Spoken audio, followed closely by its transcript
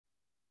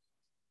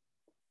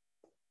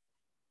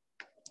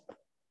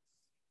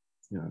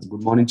Yeah,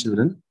 good morning,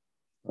 children.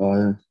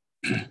 Uh,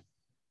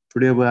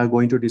 Today we are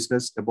going to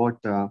discuss about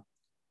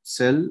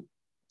cell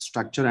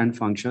structure and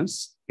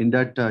functions. In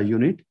that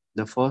unit,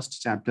 the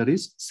first chapter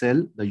is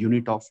cell, the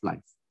unit of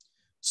life.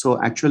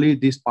 So actually,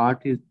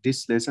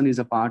 this lesson is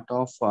a part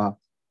of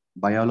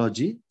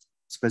biology,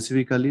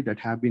 specifically that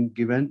have been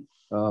given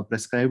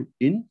prescribed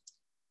in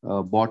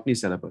botany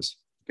syllabus.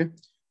 Okay,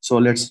 so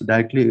let's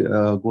directly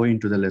go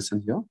into the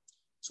lesson here.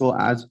 So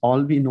as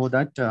all we know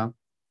that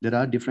there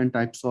are different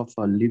types of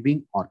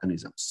living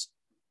organisms.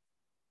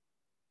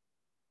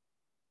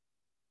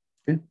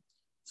 Okay.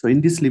 So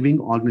in these living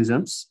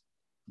organisms,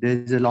 there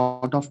is a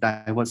lot of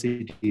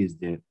diversity is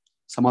there.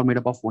 Some are made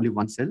up of only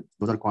one cell.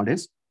 Those are called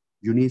as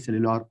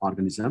unicellular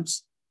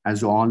organisms.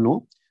 As you all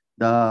know,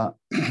 the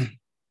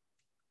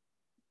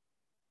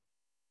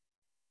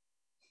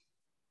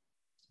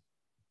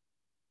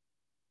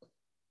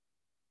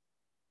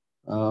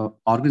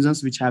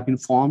organisms which have been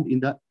formed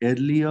in the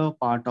earlier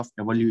part of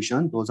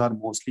evolution, those are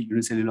mostly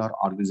unicellular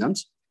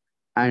organisms.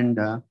 And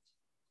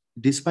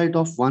despite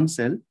of one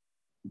cell,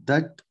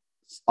 that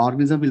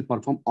organism will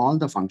perform all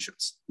the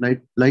functions, right?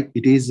 Like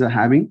it is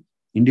having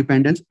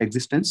independent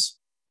existence.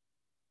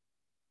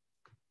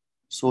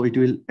 So it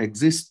will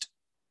exist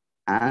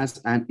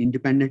as an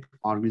independent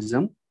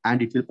organism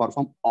and it will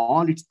perform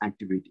all its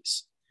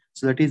activities.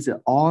 So that is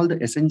all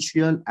the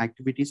essential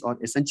activities or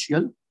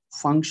essential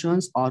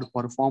functions are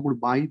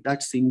performed by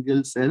that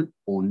single cell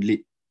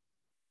only.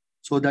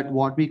 So that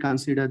what we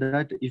consider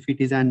that if it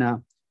is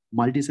an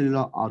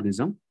multicellular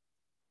organism,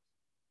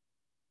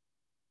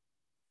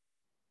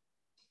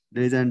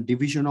 there is a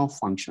division of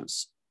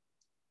functions.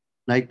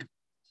 Like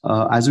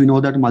as we know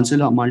that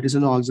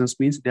multicellular organisms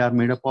means they are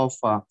made up of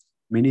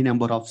many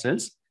number of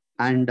cells,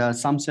 and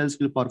some cells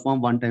will perform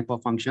one type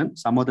of function,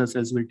 some other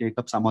cells will take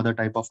up some other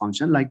type of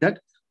function. Like that,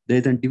 there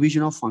is a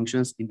division of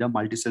functions in the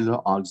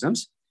multicellular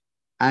organisms.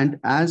 And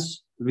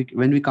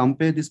when we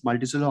compare these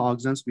multicellular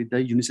organisms with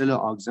the unicellular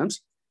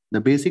organisms,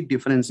 the basic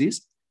difference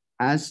is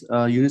as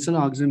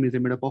unicellular organism is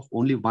made up of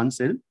only one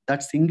cell,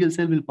 that single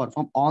cell will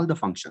perform all the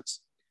functions.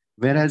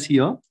 Whereas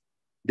here,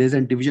 there's a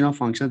division of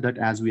functions that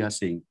as we are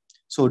saying.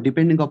 So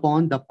depending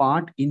upon the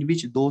part in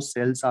which those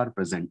cells are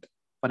present.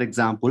 For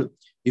example,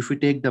 if we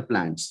take the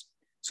plants,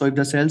 so if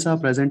the cells are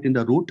present in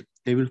the root,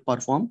 they will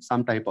perform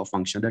some type of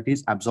function, that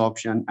is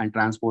absorption and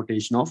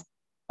transportation of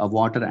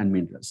water and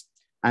minerals.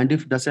 And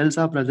if the cells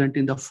are present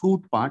in the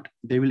fruit part,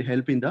 they will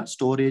help in the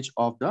storage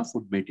of the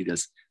food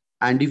materials.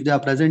 And if they are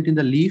present in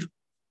the leaf,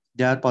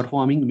 they are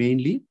performing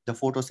mainly the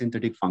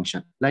photosynthetic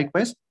function.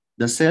 Likewise,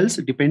 the cells,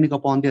 depending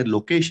upon their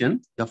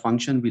location, the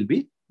function will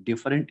be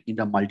different in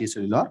the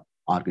multicellular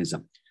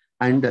organism.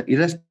 And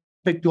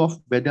irrespective of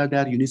whether they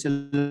are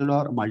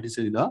unicellular or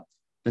multicellular,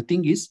 the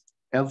thing is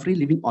every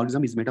living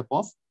organism is made up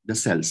of the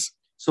cells.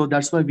 So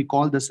that's why we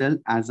call the cell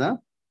as a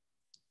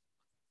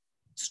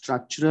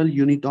structural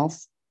unit of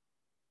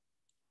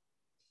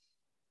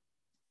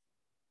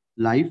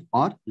life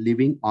or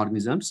living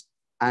organisms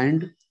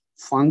and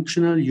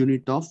functional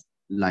unit of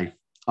life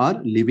or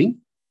living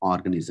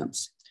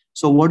organisms.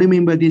 So what do you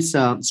mean by this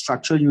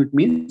structural unit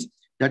means?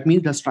 That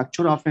means the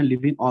structure of a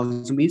living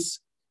organism is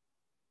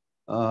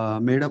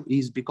made up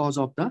is because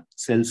of the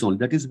cells only.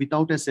 That is,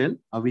 without a cell,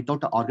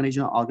 without the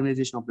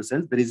organization of the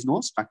cells, there is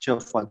no structure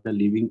for the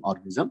living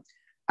organism.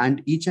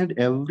 And each and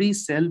every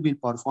cell will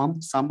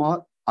perform some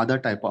or other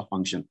type of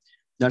function.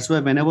 That's why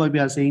whenever we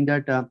are saying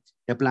that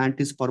a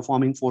plant is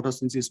performing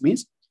photosynthesis,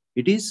 means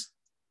it is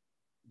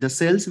the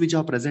cells which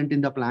are present in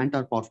the plant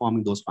are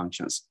performing those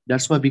functions.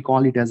 That's why we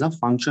call it as a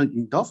functional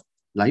unit of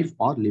life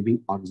or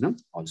living organism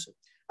also.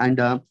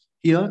 And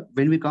here,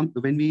 when we come to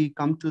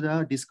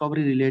the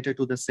discovery related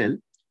to the cell,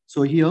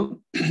 so here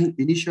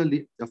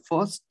initially the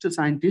first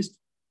scientist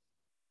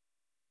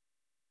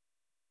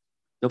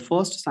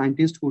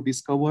who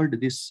discovered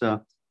this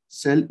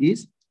cell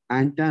is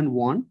Anton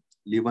von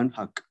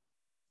Leeuwenhoek.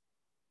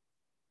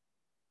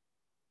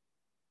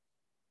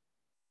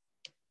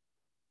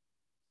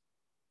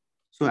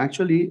 So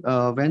actually,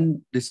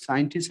 when the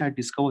scientists had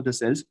discovered the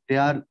cells, they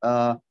are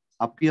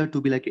appear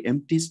to be like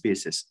empty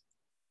spaces,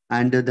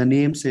 and the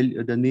name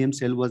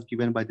cell was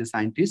given by the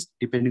scientists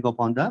depending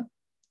upon the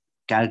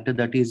character,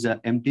 that is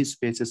empty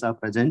spaces are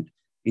present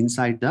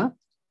inside the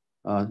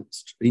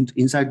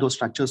inside those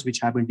structures which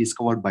have been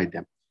discovered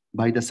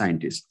by the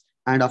scientists.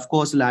 And of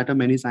course, later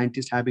many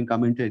scientists have been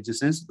come into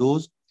existence.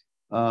 Those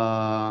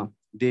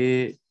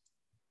they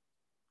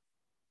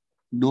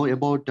know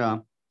about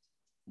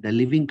the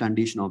living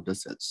condition of the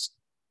cells.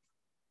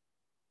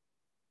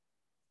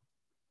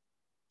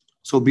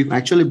 So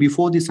actually,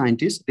 before the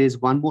scientist, there's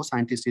one more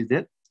scientist is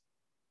there,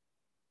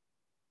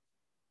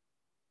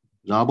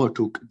 Robert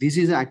Hooke. This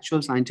is the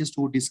actual scientist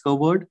who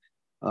discovered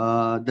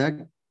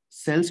that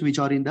cells which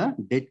are in the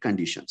dead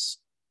conditions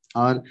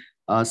or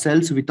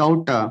cells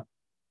without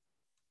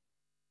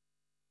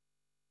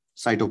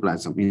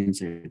cytoplasm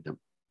inside them.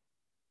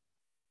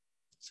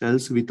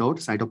 Cells without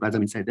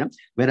cytoplasm inside them.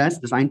 Whereas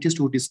the scientist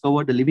who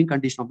discovered the living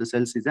condition of the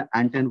cells is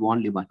Anton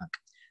von Leeuwenhoek.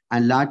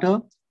 And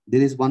later,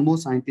 There is one more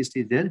scientist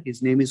is there.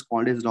 His name is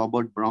called as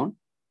Robert Brown.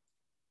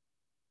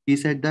 He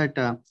said that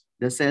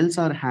the cells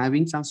are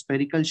having some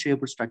spherical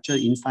shaped structure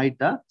inside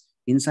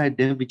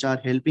them, which are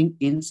helping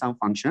in some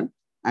function.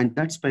 And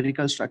that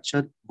spherical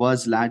structure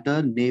was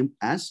later named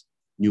as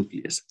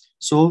nucleus.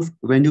 So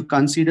when you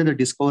consider the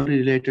discovery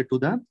related to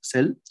the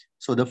cell,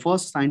 so the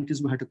first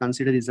scientist we have to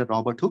consider is the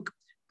Robert Hooke,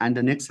 and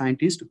the next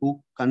scientist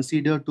who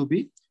considered to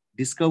be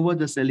discovered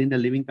the cell in the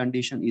living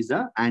condition is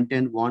the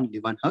Anton von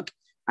Leeuwenhoek.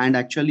 And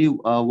actually,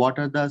 what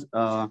are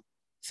the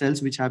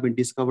cells which have been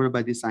discovered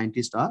by the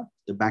scientists are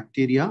the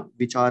bacteria,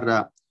 which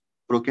are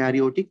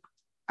prokaryotic,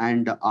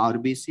 and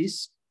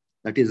RBCs,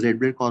 that is red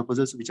blood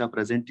corpuscles, which are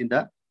present in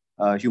the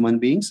human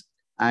beings,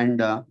 and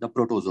the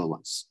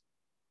protozoans.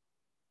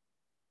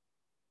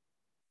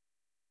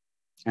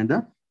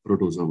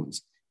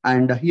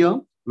 And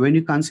here, when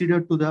you consider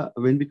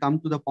when we come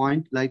to the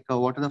point like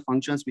what are the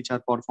functions which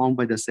are performed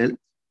by the cell,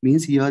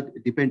 means here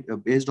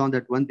based on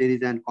that one, there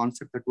is a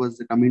concept that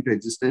was coming to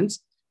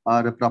existence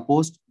or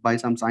proposed by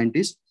some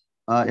scientists,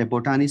 a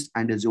botanist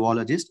and a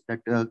zoologist.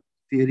 That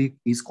theory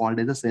is called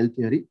as a cell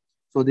theory.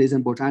 So there is a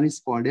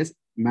botanist called as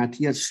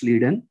Matthias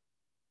Schleiden.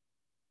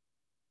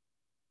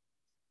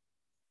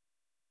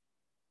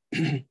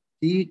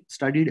 He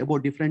studied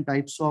about different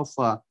types of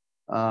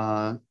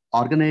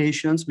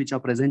organizations which are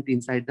present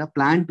inside the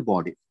plant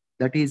body.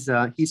 That is,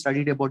 he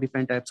studied about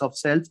different types of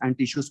cells and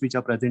tissues which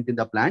are present in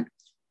the plant.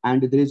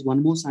 And there is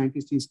one more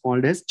scientist, he is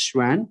called as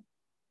Schwann.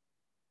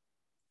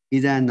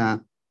 He's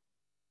an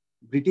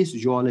British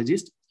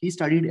zoologist. He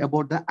studied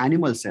about the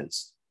animal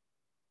cells.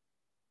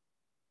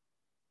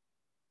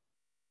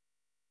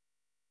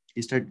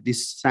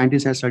 This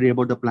scientist has studied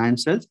about the plant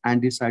cells,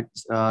 and this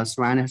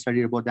Schwann has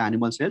studied about the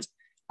animal cells.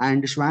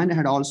 And Schwann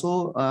had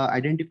also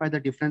identified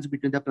the difference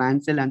between the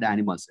plant cell and the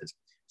animal cells.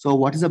 So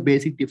what is the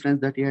basic difference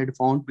that he had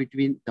found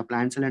between the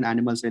plant cell and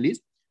animal cell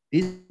is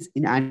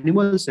in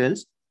animal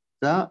cells,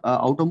 the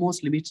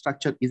outermost limit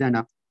structure is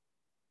an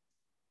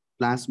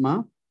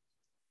plasma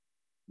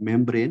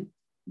membrane.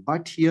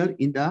 But here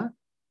in the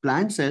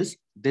plant cells,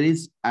 there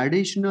is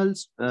additional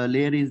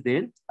layer is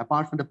there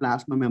apart from the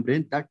plasma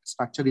membrane. That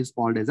structure is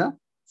called as a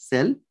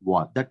cell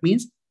wall. That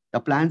means the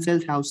plant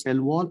cells have cell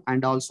wall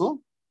and also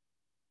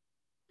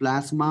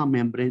plasma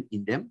membrane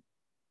in them,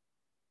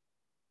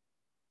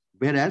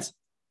 whereas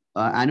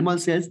animal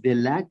cells, they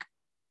lack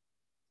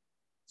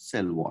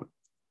cell wall.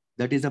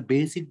 That is a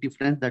basic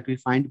difference that we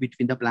find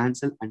between the plant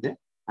cell and the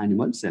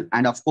animal cell.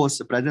 And of course,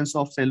 the presence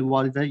of cell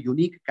wall is a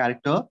unique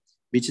character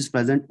which is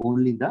present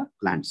only in the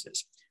plant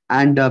cells.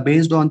 And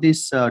based on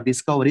these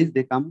discoveries,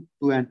 they come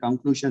to a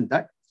conclusion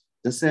that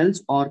the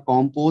cells are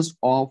composed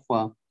of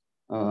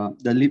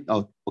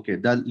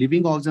the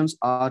living organisms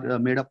are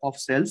made up of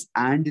cells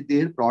and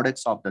their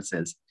products of the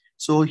cells.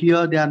 So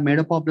here they are made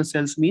up of the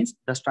cells means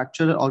the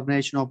structural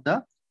organization of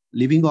the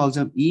living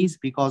organism is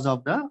because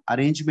of the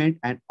arrangement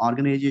and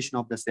organization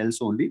of the cells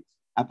only.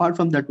 Apart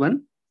from that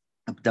one,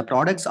 the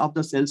products of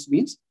the cells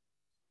means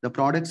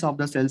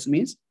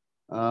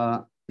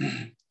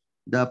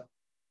the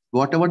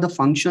whatever the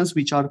functions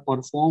which are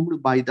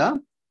performed by the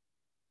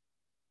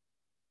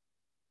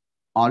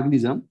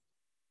organism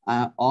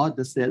or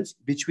the cells,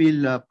 which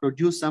will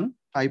produce some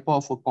type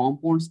of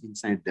compounds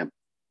inside them.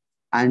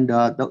 And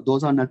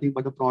those are nothing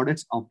but the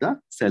products of the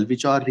cell,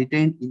 which are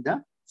retained in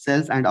the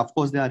cells. And of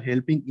course, they are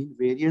helping in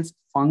various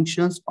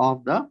functions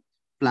of the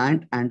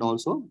plant and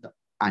also the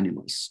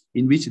animals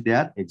in which they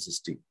are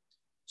existing.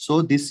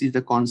 So this is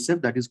the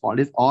concept that is called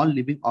as all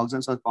living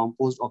organisms are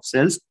composed of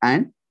cells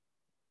and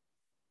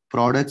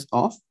products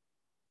of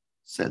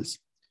cells.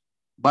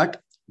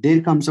 But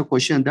there comes a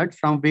question that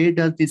from where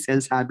does the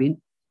cells have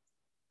been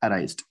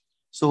arised?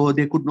 So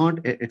they could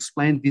not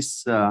explain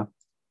this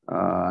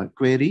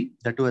query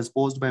that was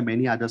posed by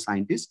many other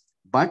scientists.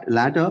 But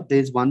later, there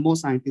is one more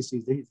scientist.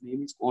 His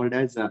name is called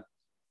as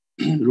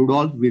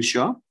Rudolf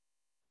Virchow.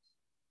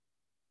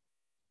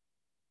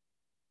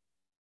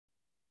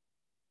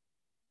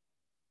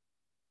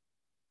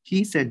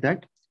 He said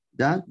that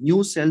the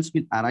new cells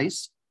will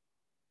arise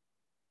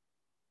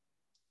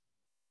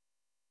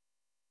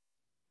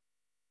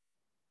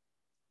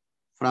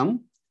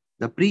from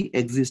the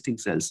pre-existing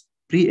cells.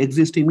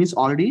 Pre-existing means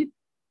already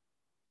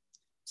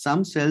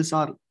some cells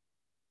are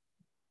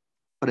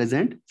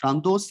present.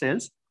 From those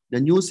cells, the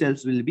new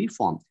cells will be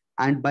formed.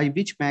 And by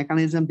which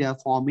mechanism they are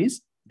formed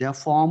is they are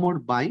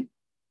formed by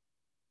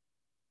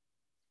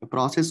a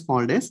process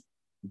called as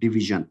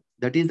division.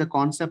 That is, the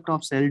concept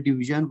of cell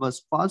division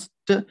was first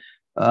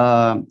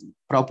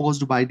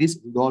proposed by this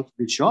Rudolf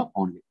Virchow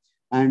only.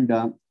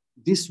 And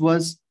this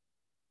was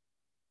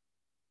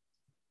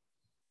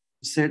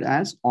said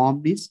as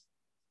omnis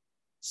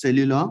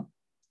cellula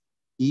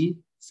e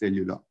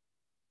cellula.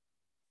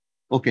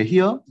 Okay,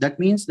 here that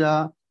means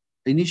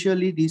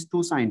initially these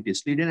two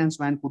scientists, Schleiden and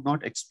Schwann, could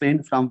not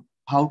explain from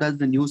how does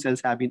the new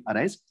cells have been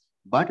arise,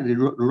 but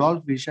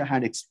Rudolf Virchow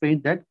had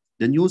explained that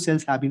the new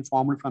cells have been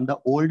formed from the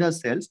older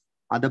cells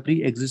or the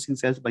pre-existing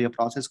cells by a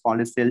process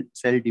called as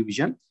cell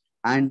division.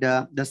 And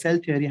the cell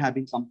theory have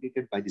been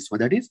completed by this one.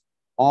 That is,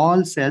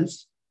 all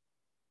cells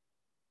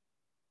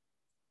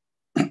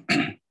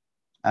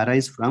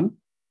arise from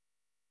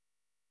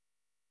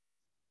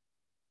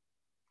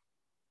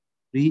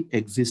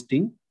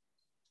pre-existing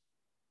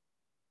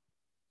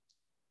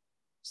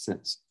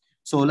cells.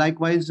 So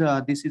likewise,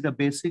 this is a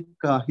basic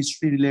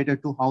history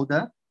related to how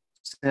the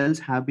cells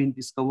have been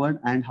discovered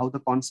and how the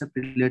concept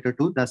related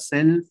to the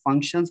cell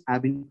functions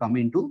have been come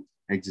into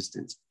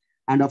existence.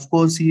 And of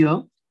course,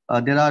 here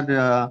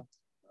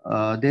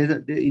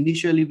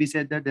initially we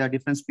said that there are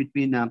difference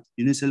between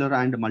unicellular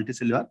and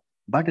multicellular,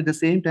 but at the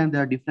same time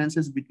there are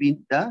differences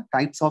between the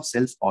types of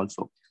cells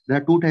also. There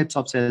are two types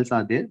of cells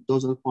are there.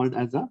 Those are called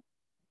as the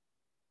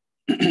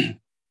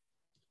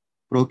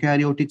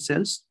prokaryotic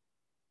cells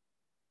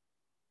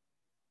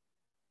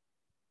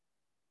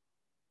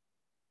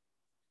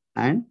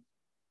and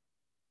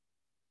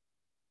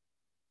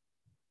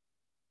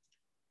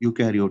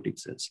eukaryotic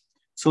cells.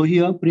 So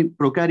here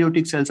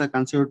prokaryotic cells are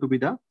considered to be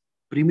the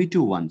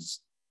primitive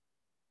ones,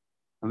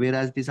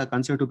 whereas these are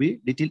considered to be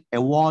little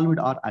evolved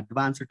or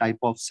advanced type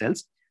of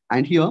cells.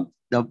 And here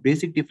the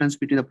basic difference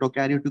between the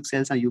prokaryotic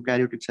cells and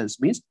eukaryotic cells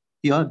means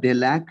here they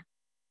lack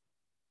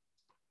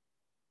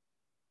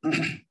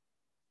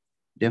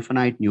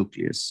definite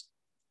nucleus.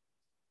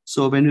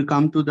 So when we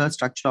come to the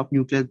structure of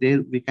nucleus,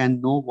 there we can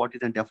know what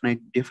is a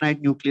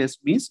definite nucleus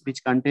means,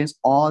 which contains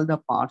all the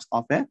parts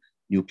of a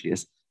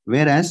nucleus,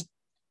 whereas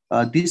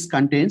this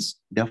contains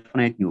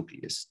definite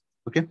nucleus.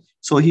 Okay,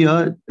 so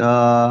here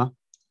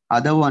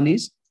other one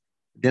is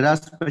there are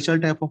special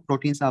type of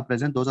proteins are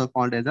present. Those are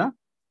called as a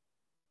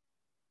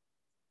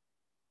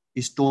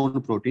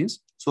histone proteins.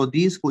 So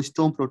these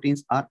histone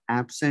proteins are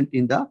absent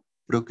in the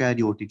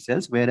prokaryotic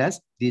cells, whereas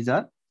these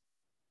are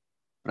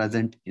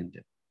present in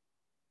them.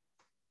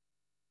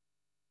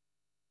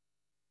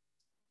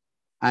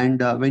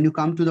 And when you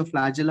come to the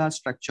flagella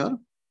structure,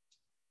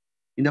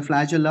 in the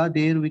flagella,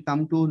 there we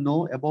come to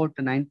know about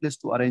the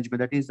 9+2 arrangement.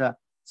 That is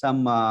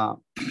some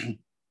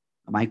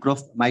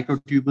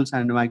microtubules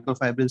and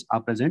microfibrils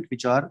are present,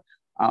 which are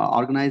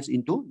organized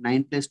into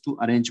 9+2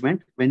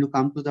 arrangement. When you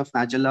come to the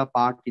flagella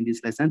part in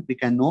this lesson, we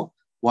can know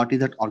what is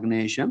that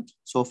organization.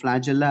 So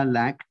flagella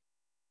lack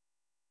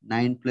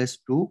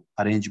 9+2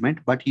 arrangement,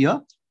 but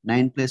here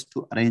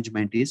 9+2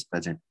 arrangement is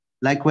present.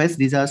 Likewise,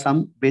 these are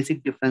some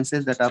basic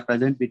differences that are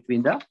present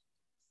between the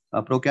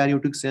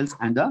prokaryotic cells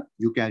and the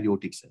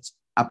eukaryotic cells.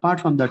 Apart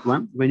from that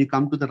one, when you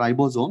come to the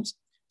ribosomes,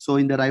 so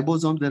in the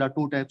ribosomes, there are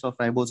two types of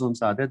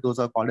ribosomes are there. Those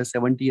are called as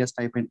 70S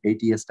type and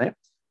 80S type.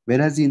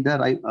 Whereas in the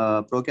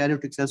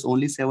prokaryotic cells,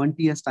 only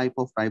 70S type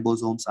of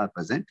ribosomes are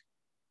present.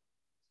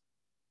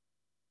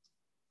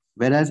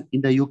 Whereas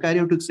in the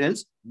eukaryotic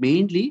cells,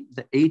 mainly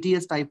the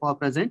 80S type are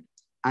present.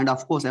 And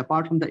of course,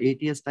 apart from the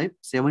 80S type,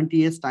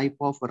 70S type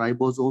of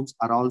ribosomes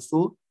are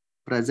also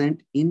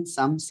present in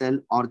some cell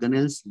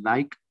organelles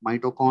like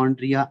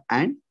mitochondria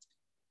and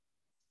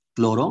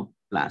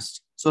chloroplast.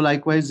 So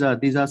likewise,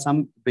 these are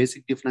some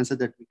basic differences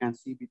that we can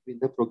see between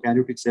the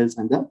prokaryotic cells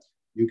and the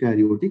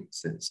eukaryotic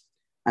cells.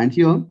 And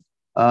here,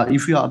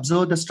 if you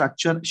observe the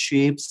structure,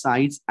 shape,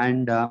 size,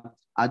 and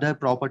other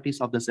properties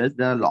of the cells,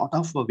 there are a lot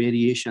of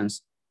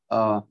variations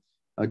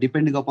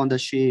depending upon the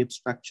shape,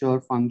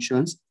 structure,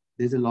 functions.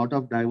 There's a lot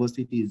of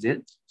diversity is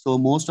there. So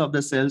most of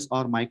the cells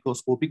are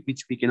microscopic,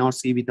 which we cannot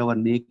see with our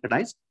naked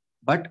eyes.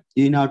 But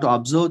in order to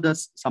observe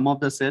some of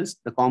the cells,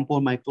 the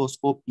compound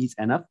microscope is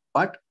enough.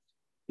 But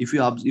if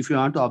you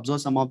want to observe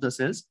some of the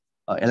cells,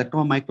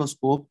 electron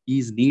microscope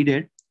is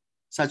needed,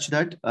 such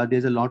that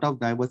there's a lot of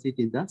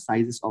diversity in the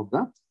sizes of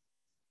the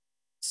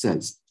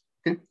cells.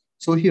 Okay,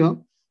 so here,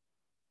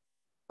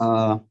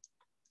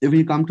 if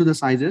we come to the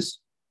sizes,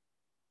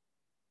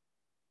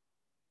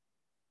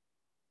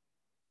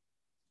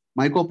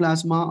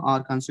 mycoplasma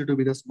are considered to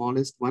be the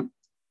smallest one,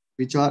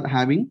 which are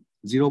having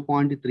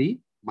 0.3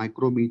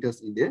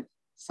 micrometers in their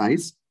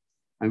size.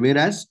 And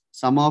whereas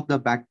some of the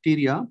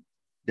bacteria,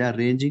 they are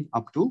ranging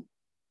up to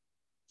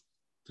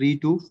 3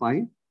 to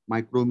 5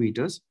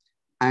 micrometers.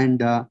 And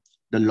the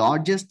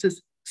largest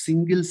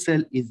single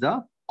cell is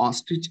the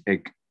ostrich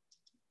egg.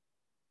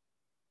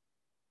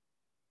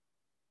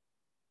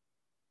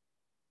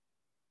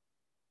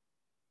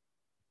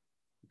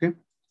 Okay,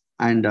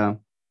 and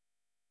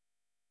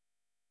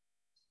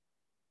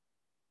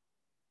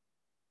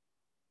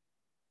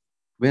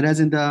whereas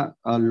in the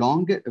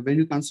when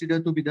you consider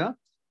to be the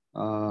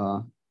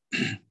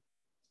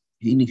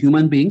in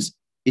human beings,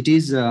 it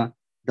is the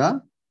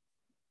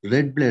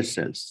red blood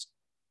cells,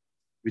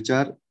 which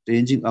are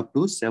ranging up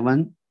to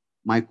 7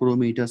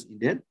 micrometers in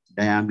their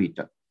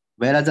diameter.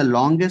 Whereas the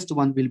longest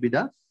one will be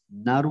the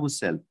nerve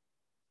cell.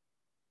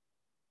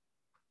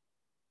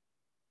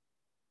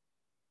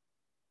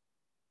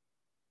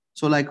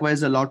 So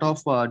likewise, a lot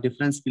of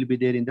difference will be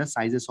there in the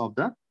sizes of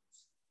the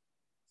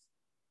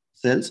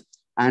cells.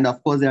 And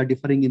of course, they are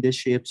differing in their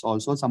shapes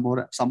also. Some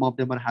of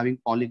them are having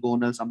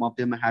polygonal, some of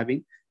them are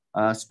having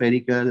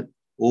spherical,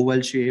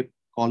 oval shape,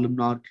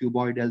 columnar,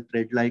 cuboidal,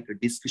 thread-like,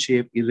 disc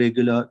shape,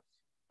 irregular.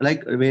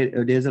 Like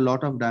where there's a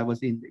lot of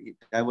diversity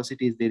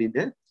is there in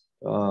the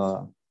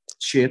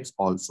shapes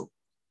also.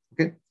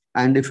 Okay,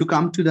 and if you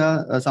come to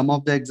the some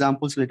of the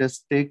examples, let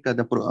us take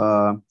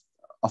the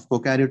of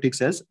prokaryotic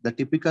cells. The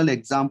typical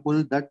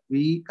example that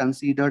we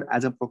considered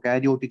as a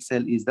prokaryotic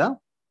cell is the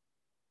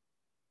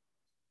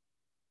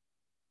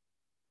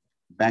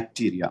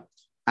bacteria.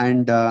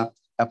 And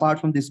apart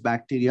from this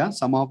bacteria,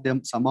 some of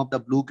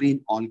the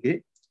blue-green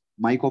algae,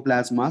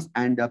 mycoplasmas,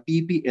 and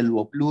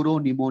PPLO,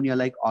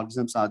 pleuropneumonia-like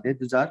organisms are there.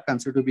 These are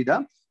considered to be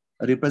the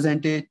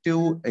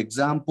representative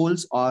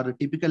examples or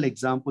typical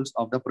examples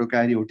of the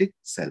prokaryotic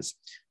cells.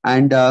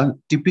 And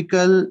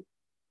typical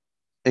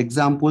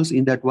examples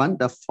in that one,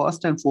 the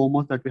first and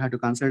foremost that we have to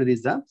consider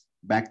is the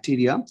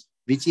bacteria,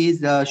 which is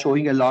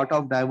showing a lot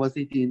of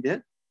diversity in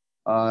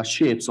their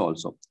shapes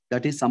also.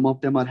 That is, some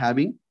of them are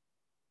having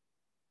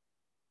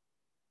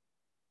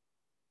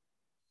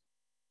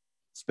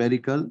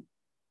spherical,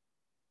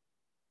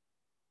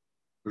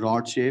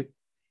 rod shape,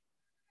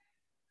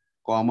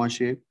 comma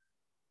shape,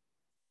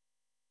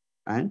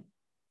 and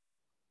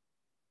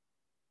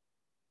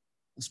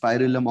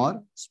spiralum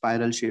or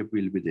spiral shape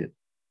will be there.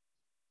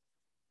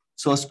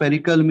 So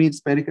spherical means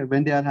spherical.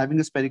 When they are having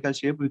a spherical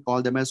shape, we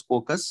call them as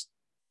coccus.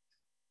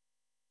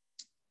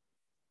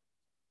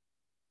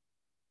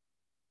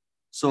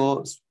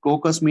 So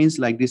coccus means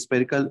like this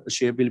spherical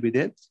shape will be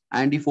there.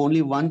 And if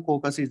only one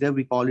coccus is there,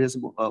 we call it as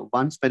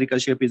one spherical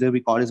shape is there, we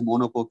call it as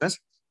monococcus.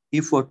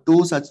 If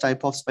two such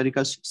type of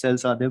spherical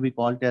cells are there, we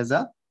call it as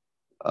a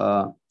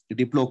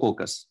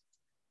diplococcus.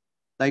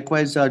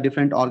 Likewise,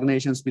 different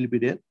organizations will be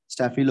there.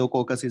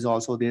 Staphylococcus is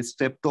also there.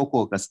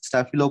 Streptococcus.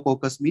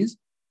 Staphylococcus means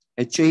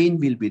a chain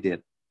will be there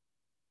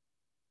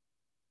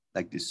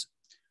like this.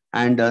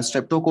 And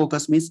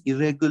streptococcus means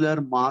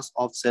irregular mass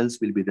of cells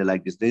will be there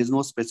like this. There is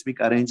no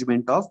specific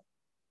arrangement of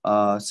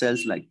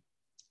cells like,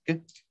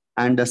 okay.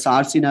 And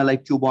Sarcina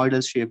like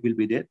cuboidal shape will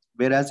be there.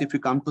 Whereas if you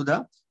come to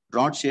the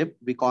rod shape,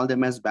 we call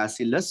them as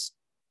bacillus.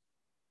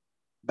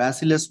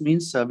 Bacillus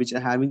means which are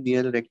having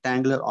near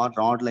rectangular or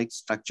rod-like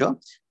structure.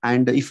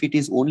 And if it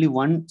is only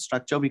one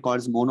structure, we call it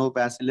as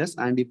monobacillus.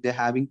 And if they're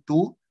having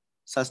two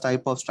such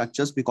type of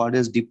structures, we call it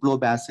as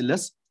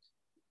diplobacillus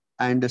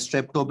and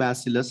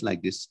streptobacillus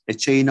like this. A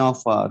chain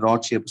of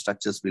rod-shaped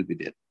structures will be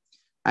there.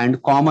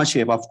 And comma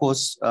shape, of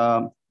course,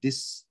 the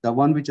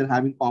one which are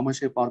having comma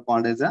shape are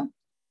called as a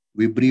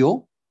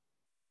vibrio,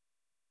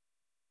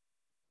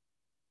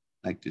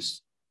 like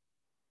this.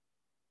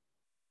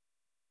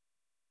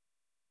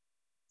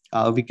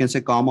 We can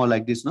say comma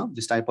like this, no?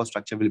 This type of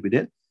structure will be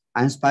there.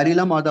 And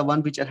spirillum are the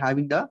one which are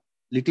having the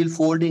little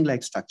folding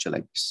like structure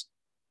like this.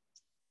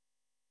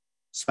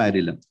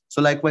 Spirillum.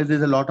 So likewise,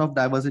 there's a lot of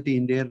diversity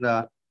in there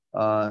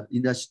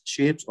in the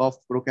shapes of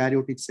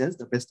prokaryotic cells.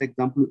 The best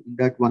example in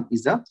that one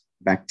is the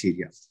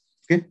bacteria.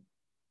 Okay.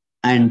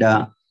 And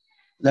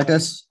let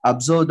us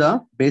observe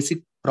the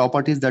basic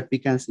properties that we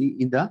can see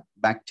in the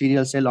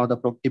bacterial cell or the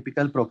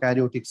typical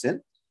prokaryotic cell.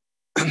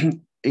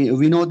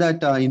 We know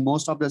that in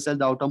most of the cells,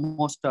 the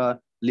outermost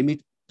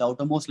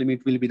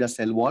limit will be the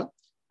cell wall.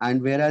 And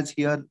whereas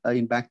here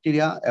in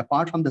bacteria,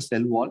 apart from the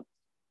cell wall,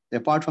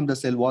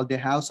 they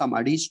have some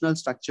additional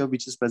structure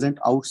which is present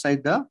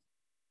outside the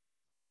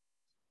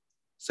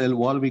cell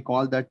wall. We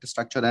call that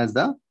structure as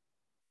the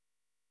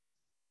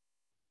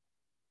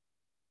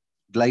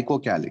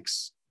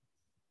glycocalyx.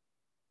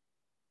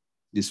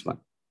 This one.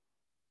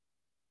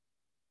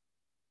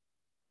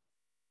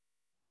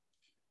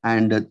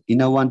 And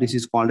inner one, this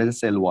is called as a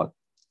cell wall.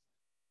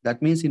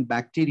 That means in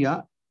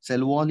bacteria,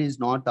 cell wall is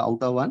not the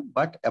outer one,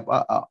 but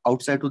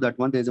outside to that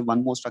one, there's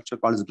one more structure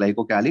called as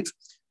glycocalyx.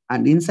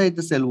 And inside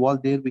the cell wall,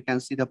 there we can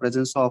see the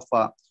presence of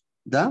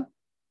the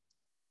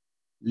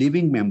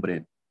living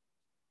membrane.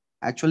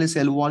 Actually,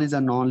 cell wall is a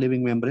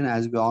non-living membrane,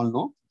 as we all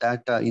know.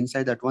 That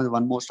inside that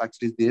one more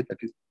structure is there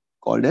that is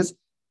called as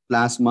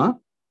plasma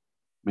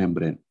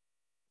membrane.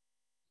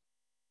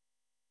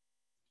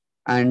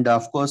 And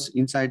of course,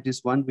 inside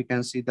this one, we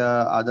can see the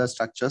other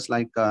structures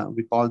like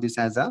we call this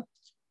as a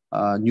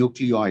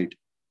nucleoid.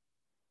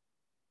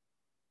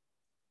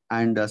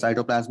 And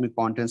cytoplasmic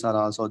contents are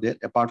also there.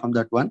 Apart from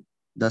that one,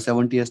 the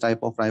 70s type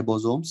of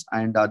ribosomes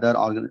and other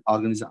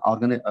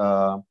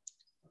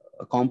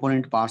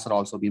component parts are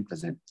also being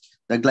present.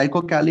 The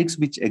glycocalyx,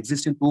 which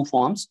exists in two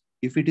forms,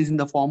 if it is in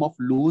the form of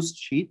loose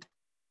sheet,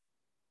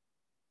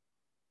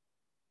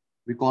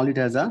 we call it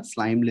as a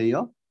slime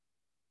layer.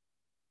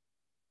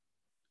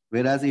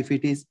 Whereas if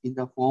it is in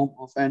the form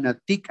of a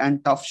thick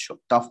and tough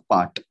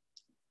part,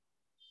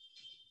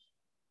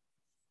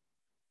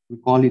 we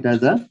call it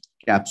as a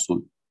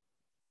capsule.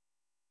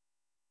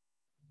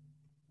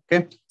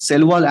 Okay,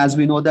 cell wall, as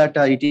we know that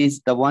it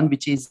is the one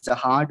which is a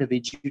hard,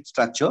 rigid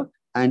structure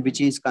and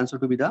which is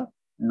considered to be the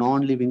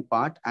non-living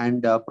part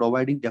and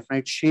providing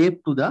definite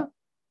shape to the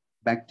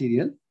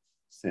bacterial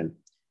cell.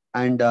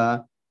 And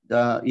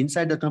the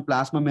inside the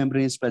plasma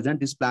membrane is present.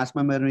 This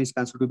plasma membrane is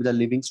considered to be the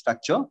living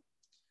structure,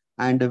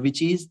 and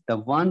which is the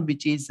one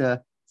which is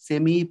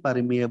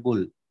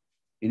semi-permeable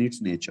in its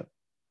nature.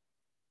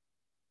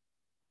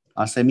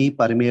 A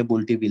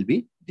semi-permeability will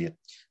be there.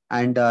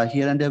 And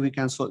here and there we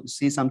can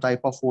see some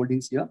type of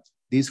foldings here.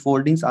 These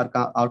foldings are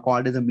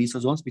called as the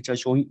mesosomes, which are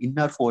showing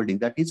inner folding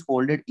that is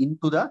folded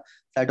into the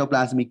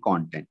cytoplasmic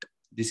content.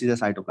 This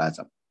is a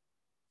cytoplasm.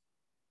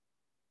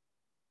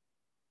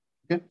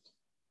 Okay.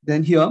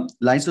 Then here,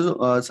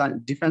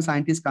 different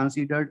scientists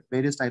considered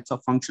various types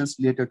of functions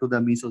related to the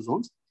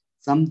mesosomes.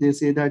 Some they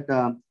say that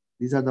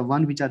these are the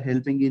one which are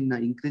helping in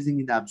increasing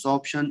in the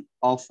absorption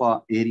of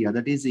area,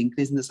 that is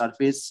increasing the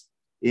surface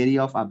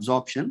area of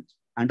absorption,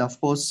 and of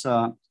course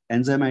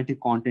enzymatic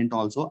content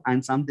also.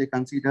 And some they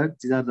consider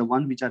these are the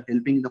one which are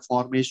helping in the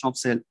formation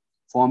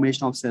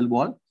of cell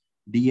wall,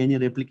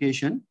 DNA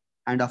replication,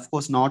 and of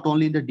course not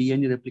only in the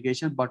DNA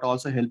replication but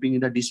also helping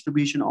in the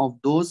distribution of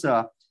those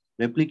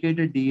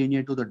replicated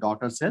DNA to the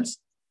daughter cells.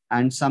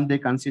 And some they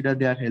consider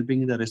they are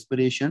helping in the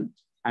respiration,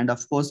 and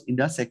of course in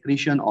the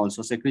secretion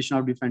also, secretion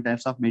of different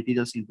types of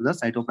materials into the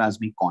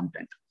cytoplasmic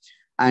content.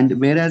 And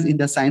whereas in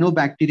the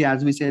cyanobacteria,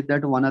 as we said,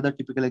 that one other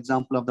typical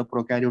example of the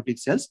prokaryotic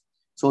cells,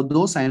 so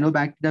those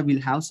cyanobacteria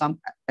will have some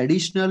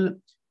additional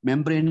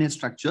membranous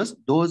structures.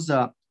 Those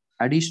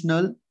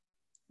additional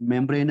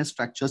membranous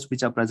structures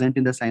which are present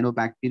in the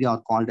cyanobacteria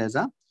are called as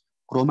a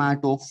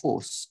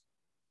chromatophores.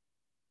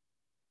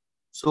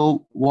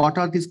 So what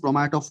are these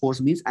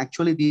chromatophores means?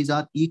 Actually, these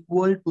are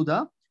equal to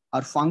the,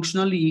 or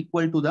functionally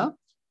equal to the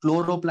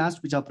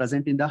chloroplasts which are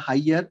present in the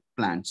higher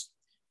plants.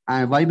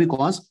 And why?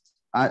 Because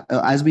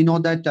as we know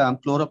that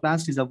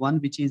chloroplast is the one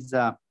which is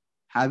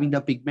having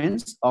the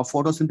pigments or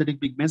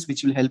photosynthetic pigments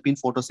which will help in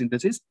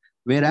photosynthesis.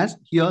 Whereas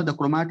here the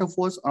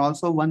chromatophores are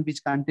also one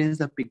which contains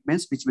the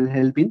pigments which will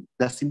help in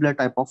the similar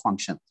type of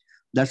function.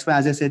 That's why,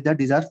 as I said, that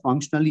these are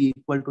functionally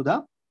equal to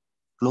the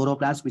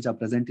chloroplasts which are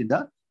present in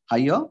the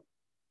higher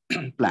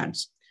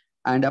plants.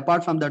 And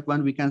apart from that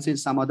one, we can see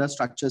some other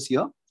structures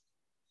here.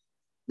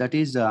 That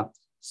is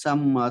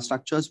some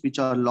structures which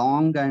are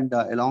long and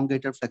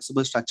elongated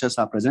flexible structures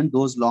are present.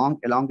 Those long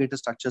elongated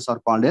structures are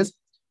called as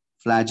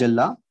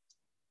flagella.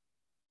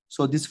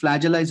 So this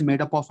flagella is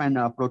made up of an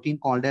protein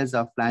called as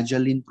a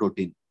flagellin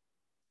protein.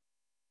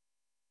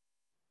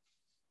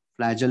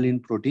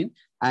 Flagellin protein.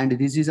 And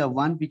this is a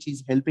one which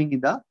is helping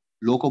in the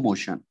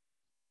locomotion.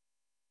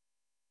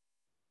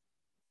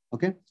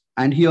 Okay.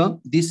 And here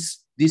this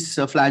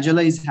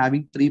flagella is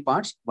having three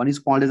parts. One is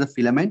called as a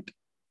filament,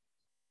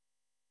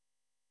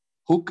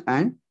 hook,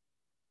 and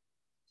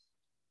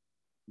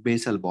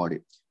basal body.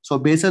 So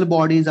basal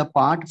body is a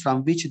part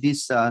from which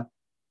this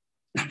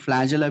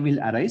flagella will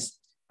arise,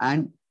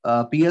 and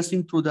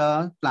piercing through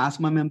the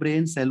plasma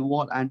membrane, cell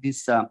wall, and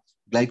this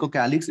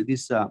glycocalyx,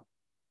 this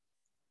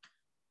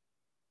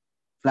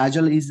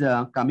flagella is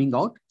coming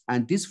out.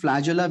 And this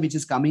flagella which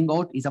is coming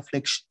out is a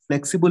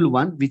flexible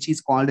one, which is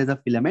called as a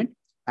filament,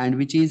 and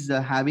which is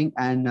having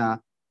an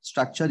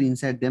structure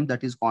inside them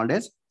that is called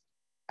as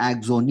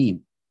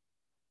axoneme.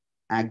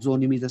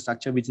 Axoneme is a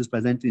structure which is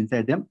present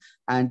inside them.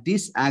 And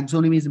this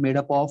axoneme is made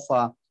up of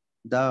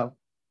the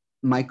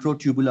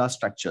microtubular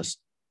structures.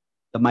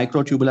 The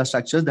microtubular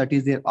structures, that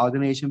is their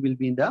organization will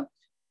be in the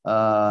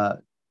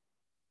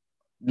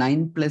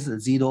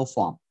 9+0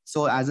 form.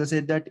 So as I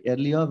said that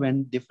earlier,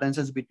 when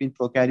differences between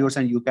prokaryotes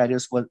and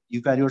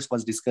eukaryotes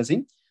was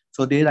discussing,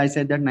 so there I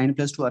said that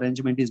 9+2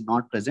 arrangement is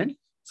not present.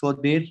 So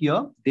there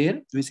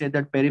we said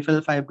that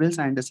peripheral fibrils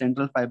and the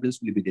central fibrils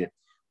will be there.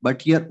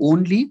 But here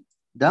only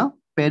the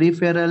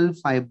peripheral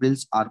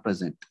fibrils are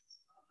present.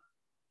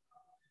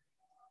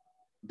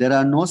 There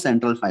are no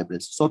central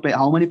fibrils. So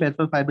how many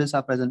peripheral fibrils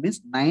are present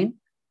means 9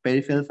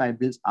 peripheral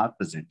fibrils are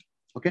present.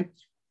 Okay.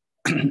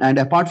 And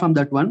apart from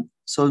that one,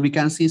 so we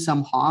can see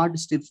some hard,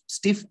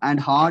 stiff and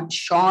hard,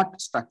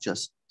 short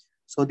structures.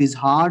 So these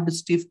hard,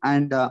 stiff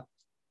and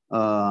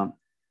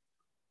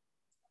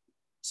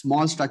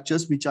small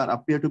structures which are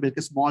appear to be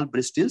like small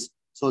bristles.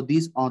 So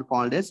these are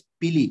called as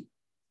pili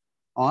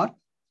or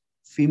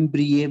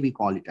fimbriae, we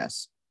call it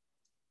as.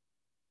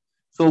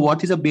 So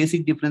what is the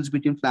basic difference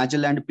between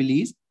flagella and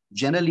pili?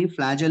 Generally,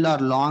 flagella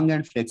are long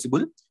and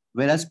flexible,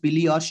 whereas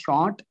pili are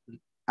short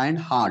and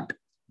hard,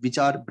 which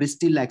are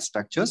bristle-like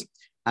structures.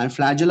 And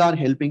flagella are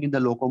helping in the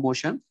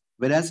locomotion,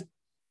 whereas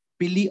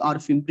pili or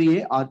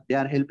fimbriae they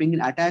are helping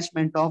in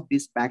attachment of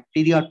this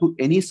bacteria to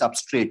any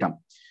substratum.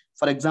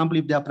 For example,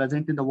 if they are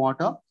present in the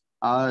water,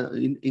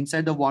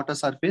 inside the water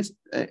surface,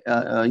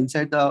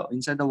 inside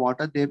the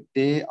water,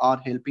 they are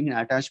helping in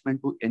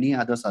attachment to any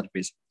other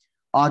surface.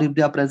 Or if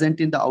they are present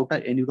in the outer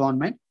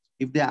environment,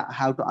 if they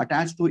have to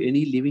attach to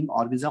any living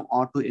organism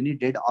or to any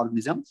dead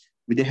organism,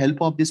 with the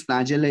help of this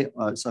flagella,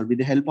 with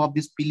the help of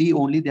this pili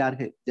only, they are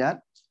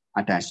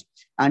attached.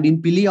 And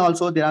in pili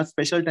also, there are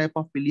special type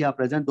of pili are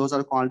present. Those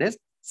are called as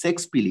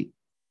sex pili.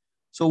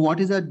 So what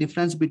is the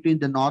difference between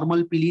the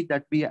normal pili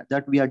that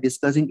we are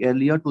discussing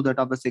earlier to that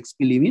of the sex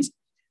pili means?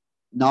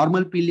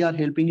 Normal pili are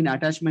helping in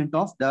attachment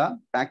of the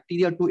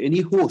bacteria to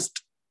any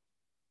host,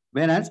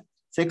 whereas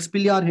sex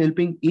pili are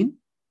helping in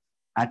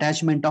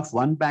attachment of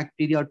one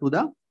bacteria to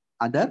the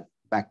other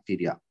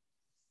bacteria.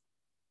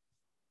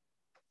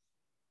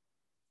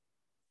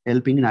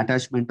 Helping in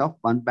attachment of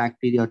one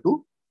bacteria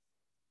to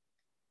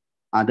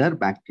other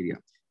bacteria.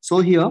 So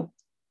here,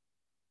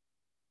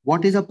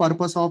 what is the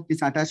purpose of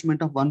this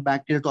attachment of one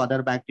bacteria to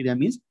other bacteria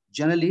means?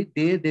 Generally,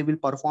 they will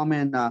perform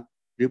an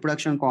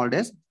reproduction called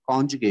as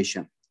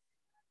conjugation.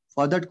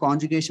 For that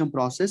conjugation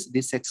process,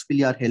 these sex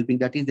pili are helping.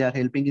 That is, they are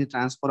helping in the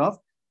transfer of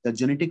the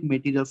genetic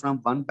material from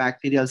one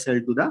bacterial cell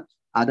to the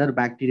other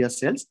bacterial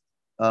cells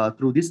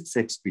through this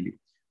sex villi.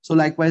 So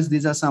likewise,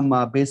 these are some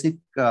basic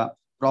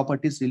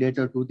properties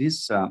related to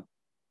this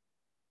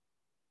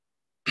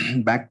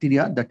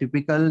bacteria, the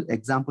typical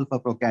example for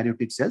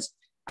prokaryotic cells.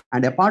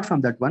 And apart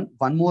from that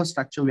one more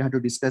structure we have to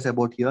discuss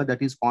about here,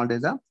 that is called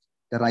as the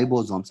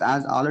ribosomes.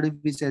 As already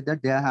we said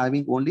that they are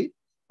having only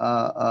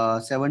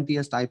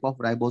 70 type of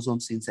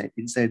ribosomes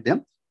inside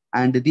them.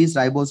 And these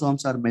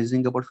ribosomes are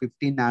measuring about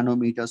 15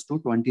 nanometers to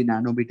 20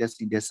 nanometers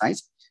in their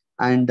size.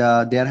 And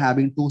they are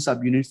having two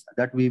subunits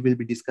that we will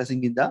be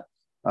discussing in the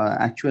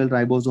actual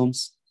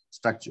ribosomes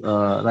structure,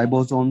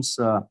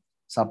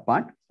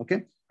 subpart.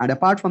 Okay. And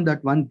apart from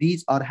that one,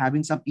 these are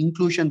having some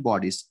inclusion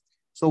bodies.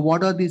 So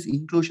what are these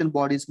inclusion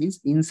bodies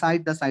means?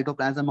 Inside the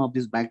cytoplasm of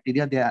this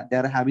bacteria, they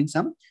are having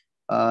some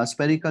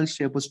spherical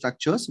shaped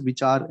structures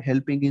which are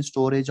helping in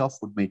storage of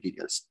food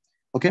materials.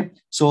 Okay.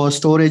 So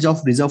storage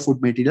of reserve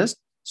food materials.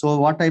 So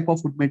what type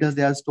of food materials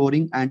they are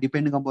storing, and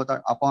depending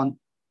upon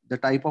the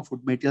type of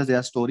food materials they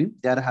are storing,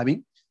 they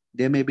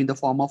may be in the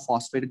form of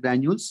phosphate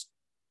granules,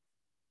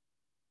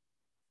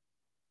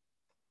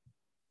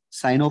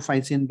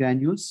 cyanophycin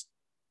granules,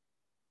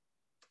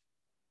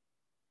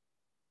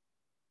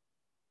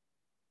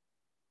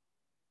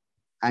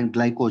 and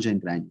glycogen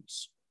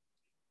granules.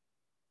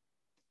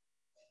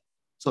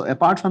 So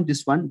apart from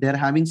this one, they're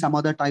having some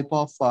other type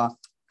of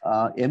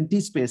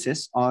empty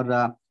spaces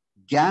or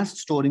gas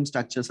storing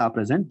structures are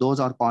present. Those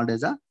are called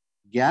as a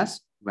gas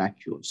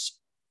vacuoles.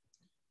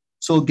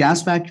 So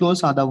gas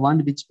vacuoles are the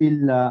one which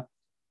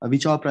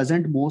are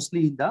present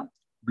mostly in the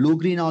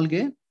blue-green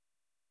algae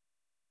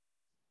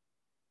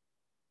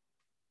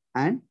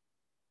and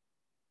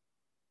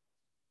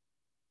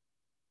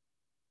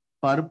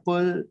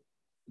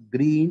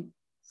purple-green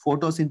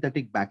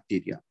photosynthetic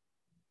bacteria.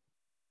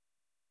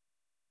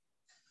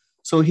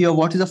 So here,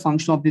 what is the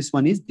function of this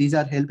one is, these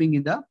are helping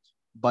in the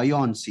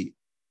buoyancy.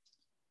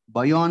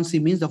 Buoyancy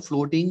means the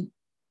floating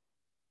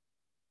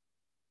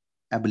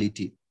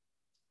ability,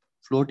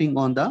 floating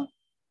on the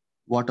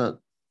water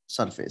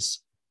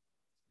surface.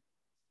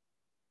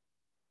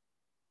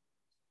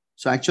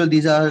 So actually,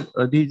 these are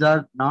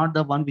not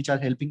the one which are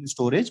helping in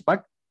storage,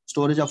 but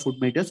storage of food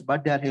materials,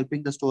 but they are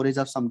helping the storage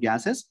of some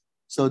gases.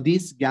 So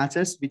these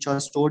gases which are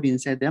stored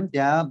inside them, they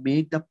are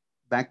make the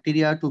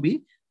bacteria to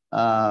be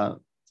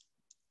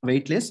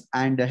weightless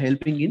and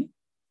helping in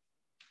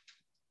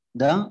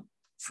the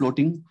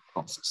floating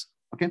process.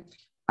 Okay.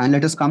 And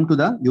let us come to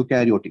the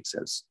eukaryotic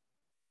cells.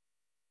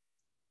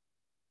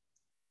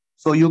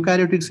 So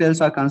eukaryotic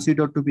cells are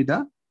considered to be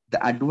the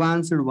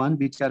advanced one,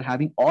 which are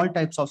having all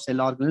types of cell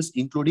organelles,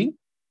 including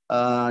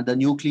the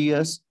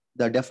nucleus,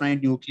 the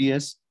definite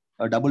nucleus,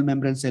 double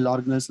membrane cell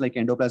organelles like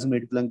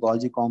endoplasmic reticulum,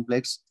 Golgi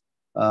complex,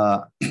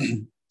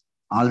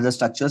 all the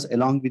structures,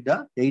 along with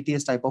the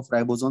 80s type of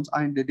ribosomes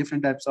and the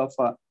different types of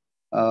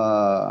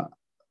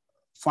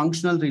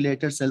functional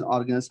related cell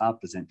organelles are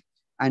present.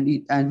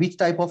 And which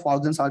type of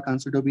organs are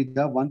considered to be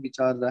the one which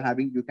are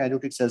having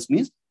eukaryotic cells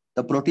means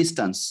the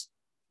protistans.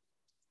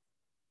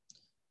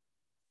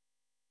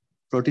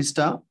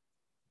 Protista,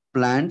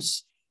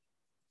 plants,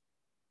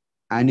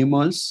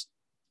 animals,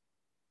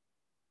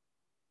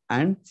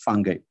 and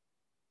fungi.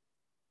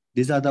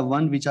 These are the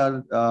one which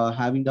are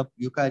having the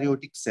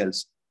eukaryotic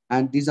cells.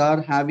 And these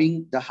are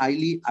having the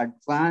highly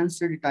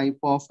advanced type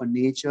of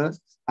nature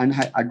and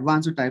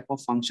advanced type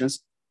of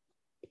functions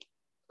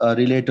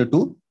related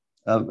to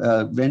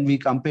when we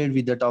compare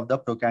with that of the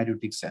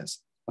prokaryotic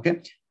cells.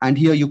 Okay. And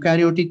here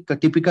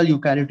typical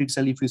eukaryotic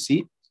cell, if you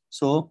see,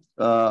 so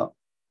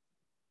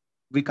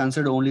we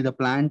consider only the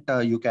plant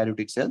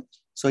eukaryotic cell.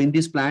 So in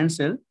this plant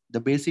cell,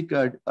 the basic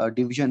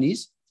division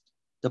is,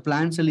 the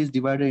plant cell is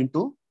divided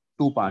into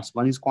two parts.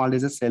 One is called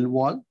as a cell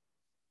wall,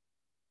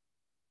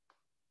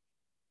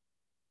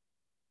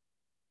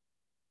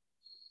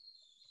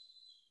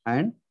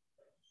 and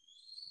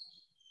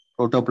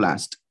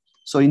protoplast.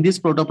 So in this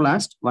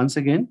protoplast, once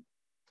again,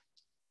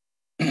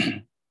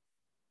 it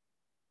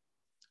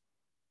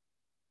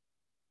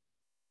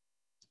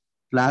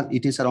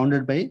is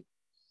surrounded by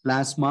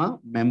plasma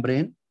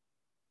membrane.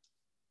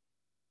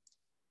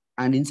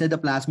 And inside the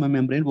plasma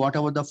membrane,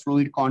 whatever the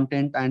fluid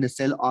content and the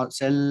cell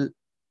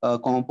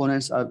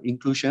components are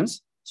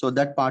inclusions, so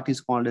that part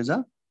is called as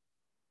a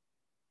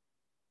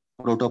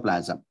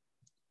protoplasm.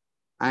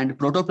 And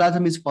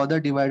protoplasm is further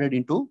divided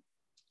into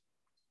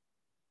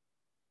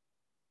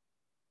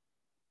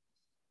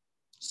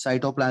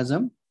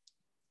cytoplasm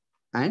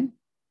and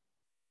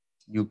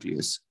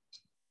nucleus.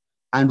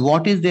 And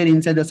what is there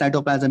inside the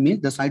cytoplasm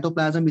means, the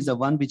cytoplasm is the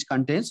one which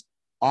contains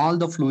all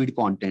the fluid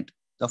content.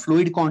 The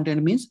fluid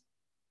content means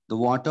the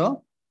water,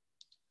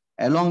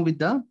 along with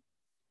the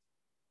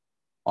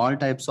all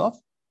types of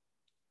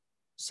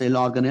cell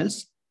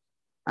organelles,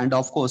 and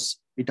of course,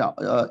 it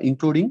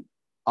including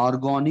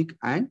organic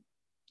and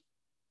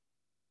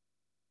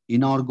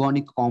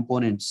inorganic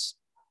components.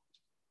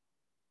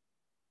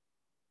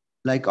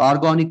 Like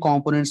organic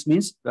components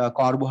means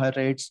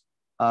carbohydrates,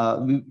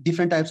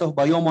 different types of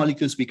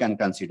biomolecules we can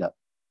consider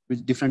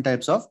with different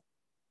types of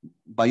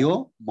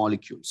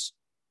biomolecules.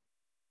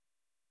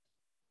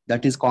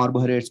 That is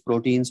carbohydrates,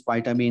 proteins,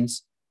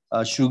 vitamins,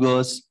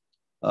 sugars,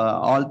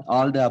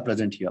 all they are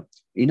present here.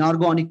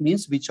 Inorganic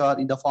means which are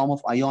in the form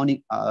of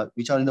ionic,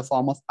 which are in the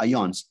form of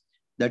ions.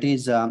 That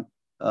is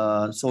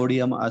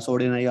sodium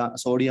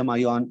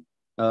ion,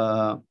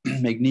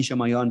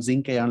 magnesium ion,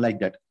 zinc ion, like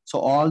that. So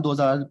all those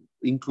are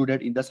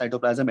included in the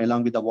cytoplasm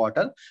along with the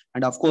water.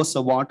 And of course,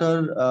 the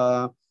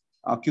water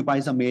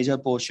occupies a major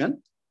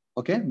portion.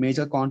 Okay,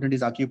 major content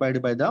is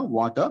occupied by the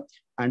water,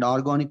 and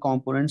organic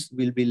components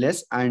will be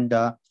less, and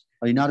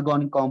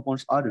inorganic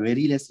compounds are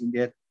very less in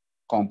their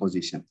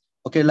composition.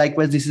 Okay,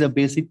 likewise, this is a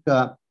basic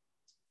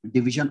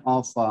division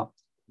of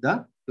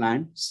the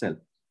plant cell.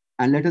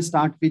 And let us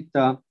start with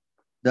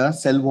the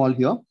cell wall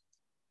here.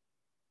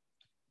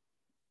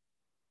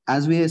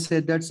 As we have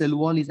said that cell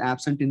wall is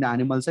absent in the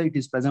animal cell, it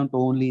is present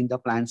only in the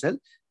plant cell.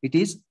 It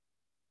is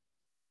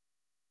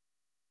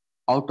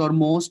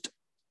outermost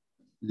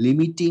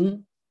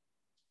limiting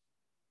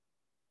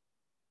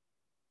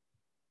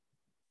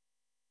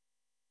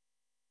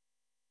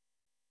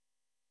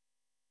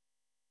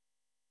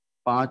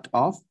part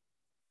of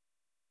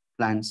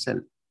plant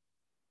cell.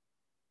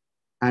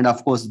 And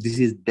of course, this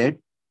is dead,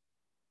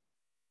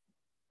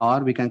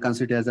 or we can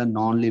consider it as a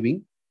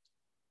non-living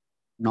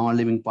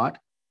part,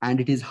 and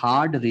it is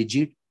hard,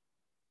 rigid,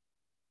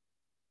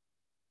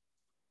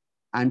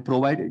 and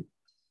provide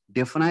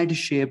definite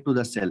shape to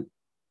the cell.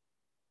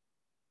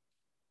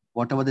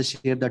 Whatever the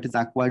shape that is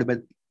acquired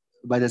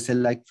by the cell,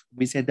 like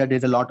we said that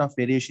there's a lot of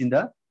variation in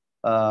the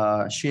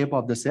shape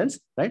of the cells,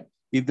 right?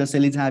 If the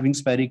cell is having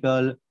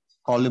spherical,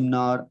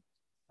 columnar,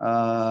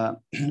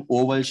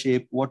 oval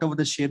shape, whatever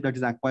the shape that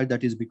is acquired,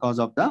 that is because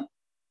of the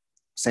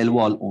cell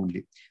wall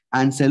only.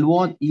 And cell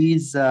wall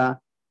is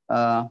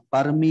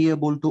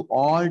permeable to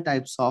all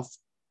types of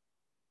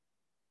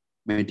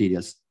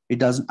materials. It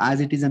doesn't, as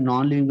it is a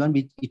non-living one,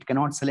 it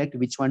cannot select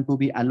which one to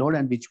be allowed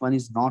and which one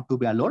is not to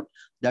be allowed.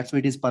 That's why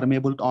it is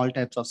permeable to all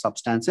types of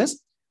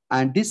substances.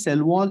 And this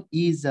cell wall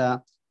is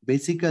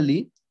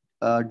basically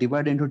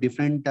divided into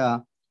different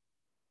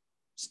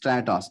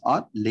stratas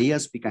or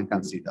layers we can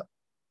consider.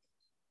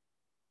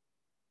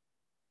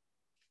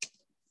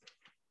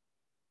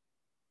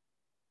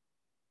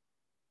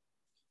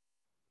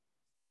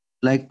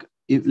 Like,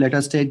 if let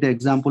us take the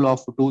example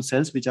of two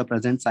cells which are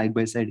present side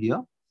by side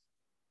here,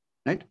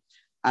 right?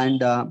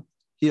 And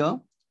here,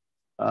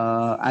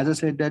 as I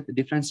said, that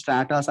different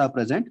stratas are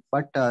present,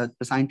 but the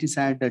scientists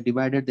had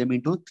divided them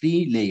into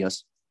 3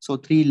 layers. So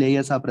 3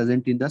 layers are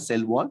present in the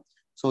cell wall.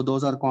 So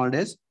those are called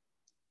as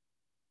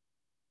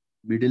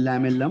middle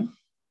lamellum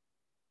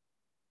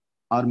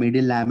or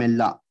middle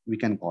lamella, we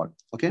can call.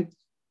 Okay.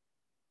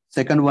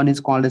 Second one is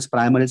called as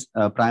primary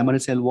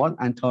cell wall,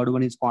 and third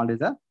one is called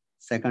as a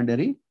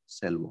secondary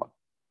cell wall.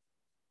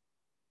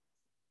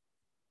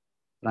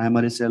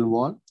 Primary cell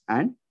wall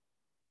and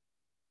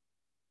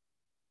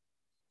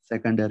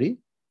secondary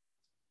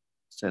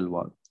cell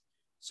wall.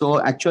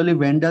 So actually,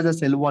 when does a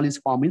cell wall is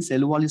forming?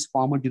 Cell wall is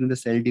formed during the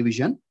cell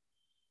division.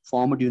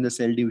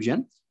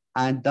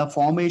 And the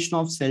formation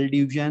of cell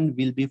division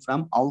will be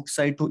from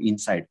outside to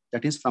inside.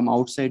 That is, from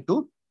outside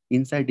to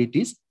inside it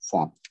is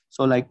formed.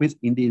 So like this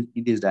in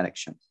this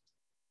direction.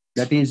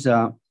 That is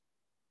okay.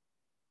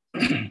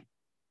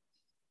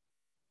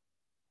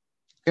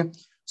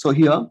 So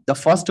here the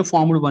first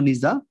formed one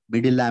is the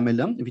middle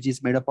lamellum, which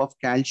is made up of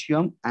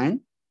calcium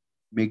and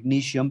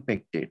magnesium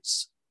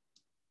pectates.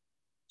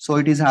 So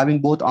it is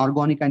having both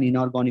organic and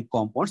inorganic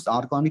compounds. The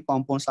organic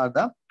compounds are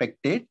the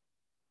pectate,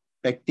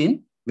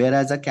 pectin,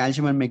 whereas the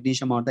calcium and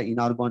magnesium are the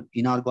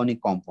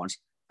inorganic compounds.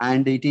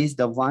 And it is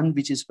the one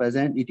which is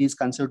present, it is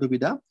considered to be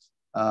the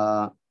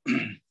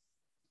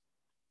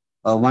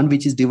one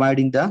which is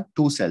dividing the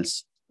 2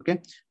 cells. Okay.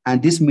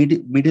 And this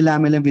middle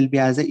lamellum will be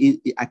as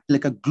act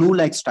like a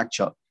glue-like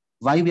structure.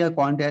 Why we are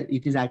calling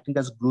it is acting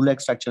as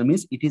glue-like structure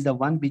means it is the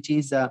one which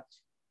is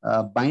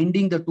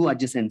binding the 2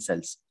 adjacent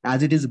cells.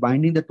 As it is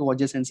binding the 2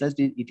 adjacent cells,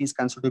 it is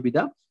considered to be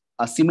the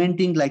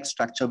cementing-like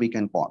structure we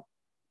can call.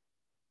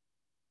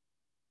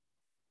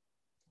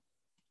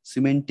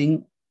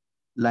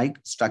 Cementing-like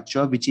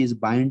structure which is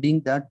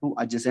binding the 2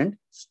 adjacent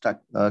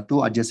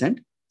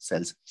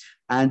cells.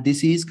 And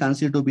this is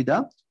considered to be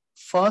the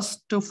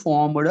first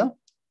formed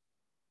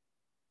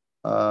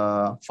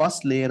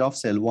first layer of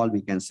cell wall,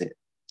 we can say.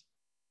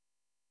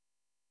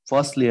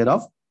 First layer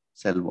of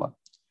cell wall.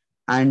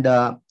 And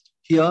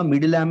here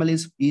middle lamella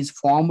is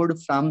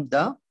formed from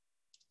the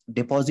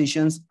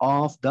depositions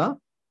of the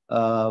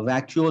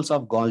vacuoles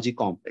of Golgi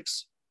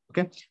complex.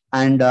 Okay.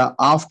 And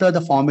after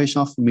the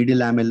formation of middle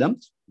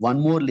lamellum, one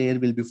more layer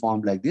will be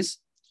formed like this.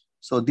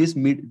 So this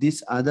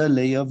other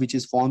layer which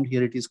is formed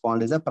here, it is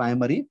called as a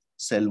primary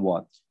cell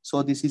wall.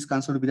 So this is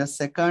considered to be the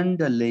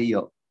second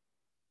layer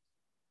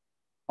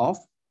of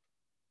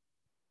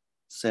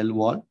cell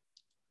wall.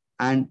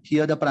 And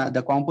here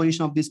the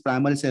composition of this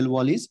primary cell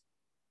wall is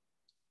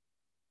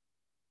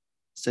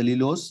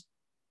cellulose,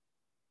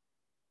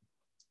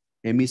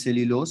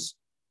 hemicellulose,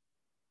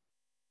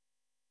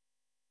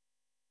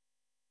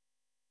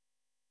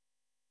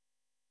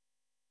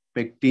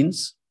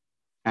 pectins,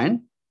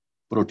 and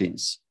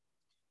proteins.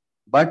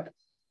 But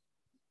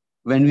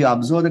when we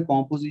observe the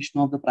composition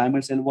of the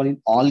primary cell wall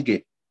in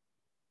algae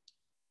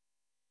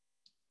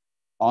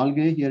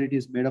here it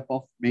is made up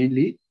of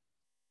mainly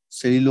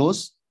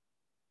cellulose,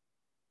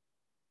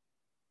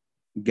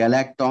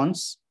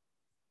 galactons,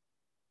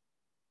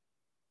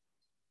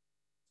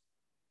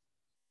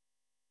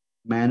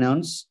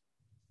 mannans,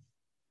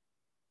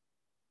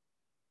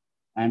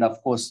 and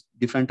of course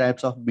different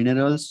types of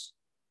minerals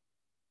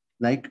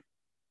like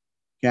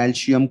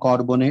calcium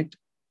carbonate,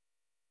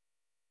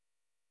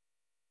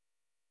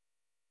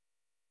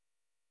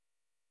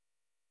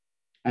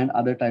 and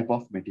other type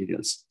of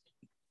materials.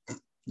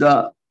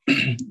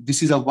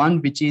 This is a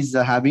one which is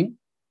having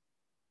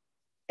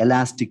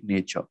elastic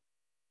nature.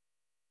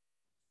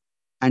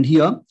 And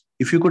here,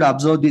 if you could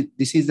observe,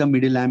 this is the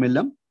middle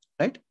lamellum,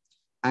 right?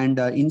 And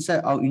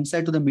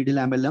inside to the middle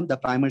lamellum, the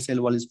primary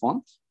cell wall is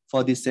formed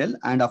for this cell.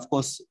 And of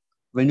course,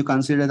 when you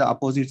consider the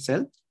opposite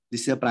cell,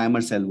 this is a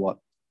primary cell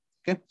wall.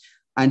 Okay.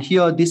 And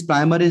here, this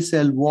primary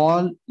cell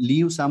wall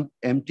leaves some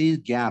empty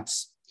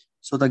gaps.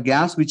 So the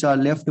gaps which are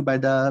left by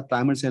the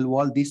primary cell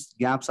wall, these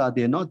gaps are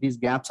there. No, these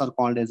gaps are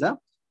called as a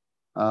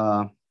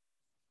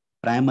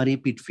primary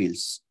pit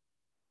fields.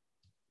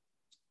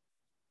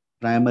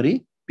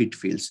 Primary pit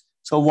fields.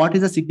 So what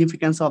is the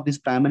significance of this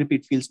primary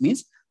pit fields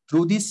means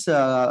through this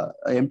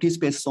empty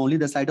space only,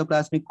 the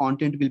cytoplasmic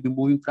content will be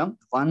moving from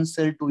one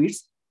cell to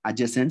its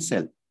adjacent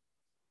cell.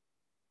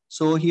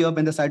 So here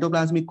when the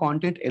cytoplasmic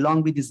content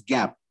along with this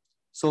gap,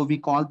 so we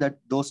call that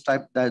those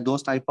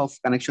type of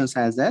connections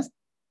as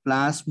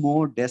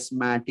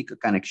plasmodesmatic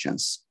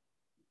connections,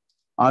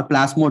 or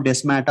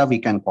plasmodesmata we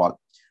can call.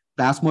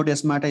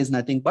 Plasmodesmata is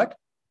nothing but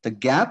the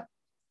gap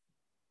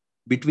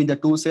between the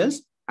two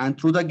cells, and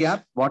through the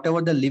gap,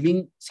 whatever the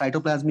living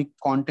cytoplasmic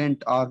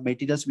content or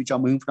materials which are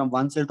moving from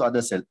one cell to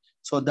other cell.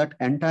 So that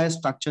entire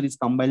structure is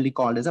combinedly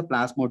called as a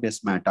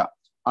plasmodesmata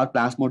or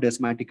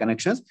plasmodesmatic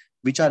connections,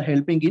 which are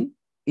helping in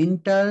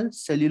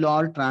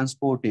intercellular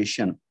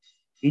transportation.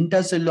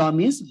 Intercellular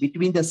means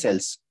between the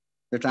cells,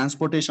 the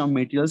transportation of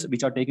materials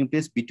which are taking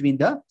place between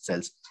the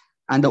cells.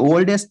 And the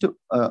oldest,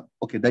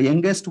 the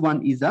youngest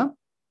one is the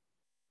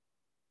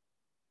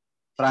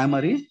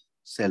primary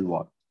cell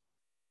wall.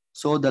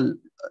 So the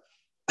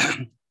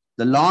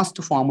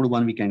last formed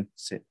one, we can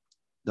say,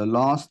 the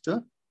last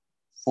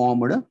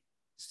formed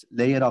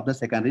layer of the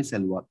secondary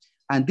cell wall.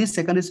 And this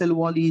secondary cell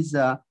wall is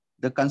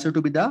considered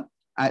to be the,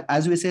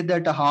 as we said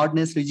that the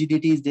hardness,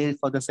 rigidity is there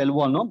for the cell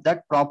wall, no?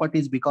 That property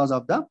is because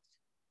of the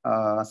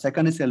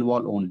secondary cell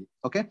wall only,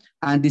 okay?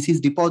 And this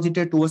is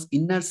deposited towards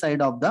inner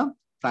side of the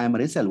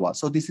primary cell wall.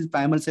 So this is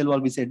primary cell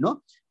wall, we said,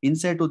 no?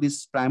 Inside to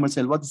this primary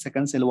cell wall, the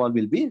second cell wall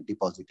will be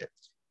deposited,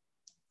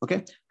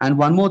 okay? And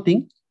one more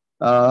thing,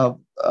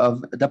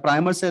 the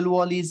primary cell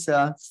wall is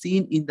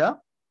seen in the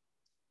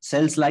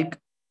cells like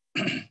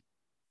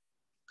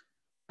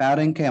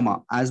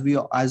parenchyma,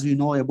 as we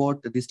know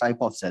about this type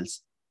of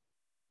cells,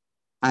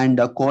 and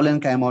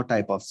collenchyma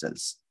type of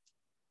cells.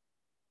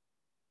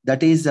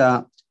 That is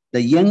the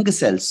young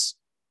cells.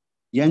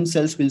 Young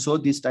cells will show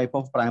this type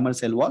of primary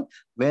cell wall.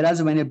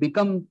 Whereas when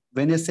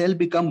a cell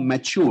become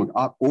matured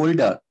or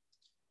older,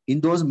 in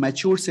those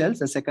mature cells,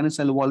 the secondary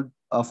cell wall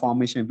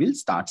formation will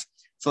start.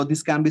 So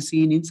this can be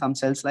seen in some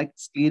cells like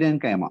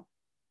sclerenchyma.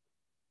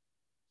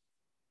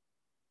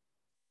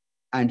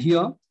 And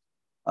here,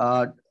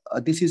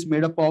 this is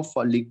made up of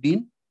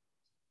lignin,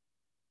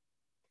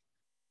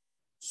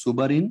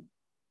 suberin,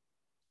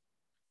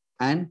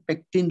 and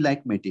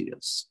pectin-like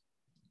materials.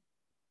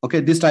 Okay,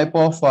 this type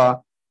of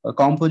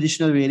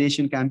compositional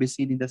variation can be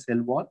seen in the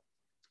cell wall.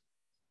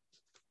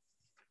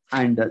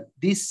 And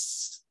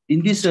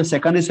in this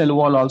secondary cell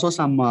wall also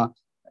some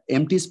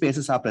empty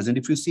spaces are present.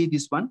 If you see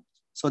this one,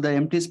 so the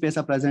empty space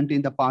are present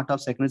in the part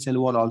of secondary cell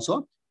wall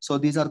also. So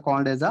these are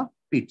called as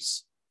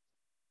pits.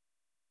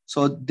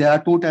 So there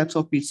are two types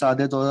of pits are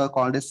there. Those are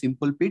called as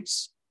simple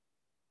pits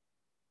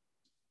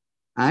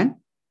and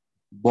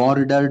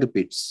bordered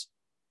pits.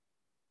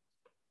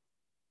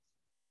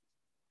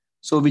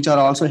 So which are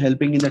also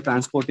helping in the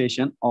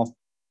transportation of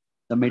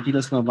the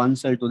materials from one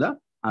cell to the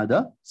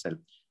other cell.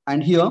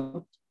 And here,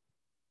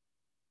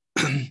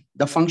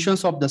 the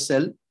functions of the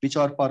cell, which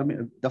are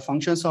the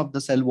functions of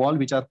the cell wall,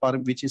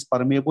 which is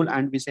permeable,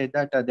 and we say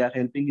that they are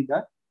helping in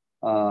the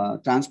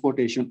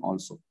transportation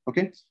also.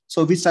 Okay,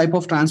 so which type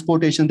of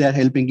transportation they are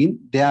helping in?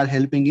 They are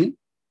helping in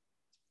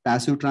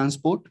passive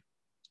transport.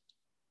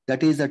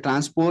 That is the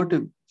transport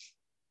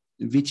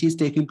which is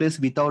taking place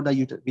without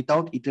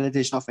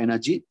utilization of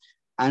energy,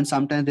 and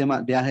sometimes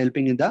they are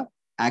helping in the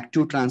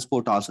active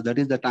transport also. That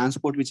is the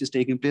transport which is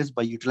taking place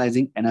by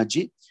utilizing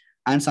energy,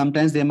 and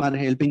sometimes they are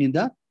helping in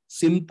the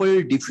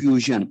simple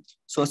diffusion.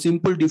 So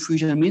simple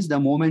diffusion means the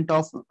movement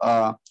of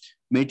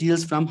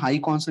materials from high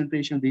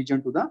concentration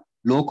region to the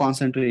low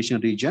concentration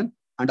region.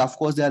 And of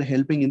course, they are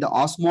helping in the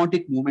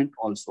osmotic movement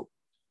also.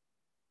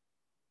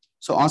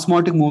 So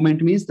osmotic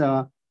movement means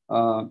the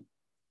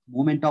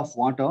movement of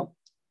water,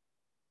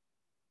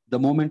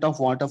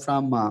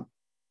 from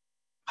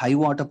high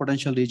water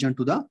potential region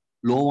to the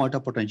low water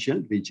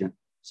potential region.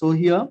 So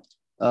here,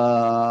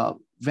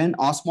 when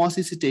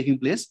osmosis is taking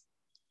place,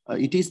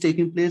 it is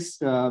taking place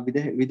with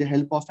the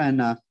help of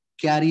an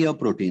carrier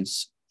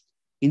proteins.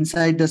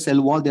 Inside the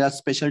cell wall, there are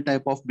special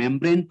type of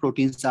membrane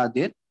proteins are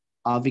there.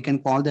 We can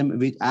call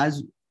them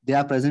as they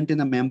are present in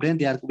the membrane.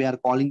 We are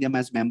calling them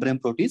as membrane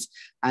proteins,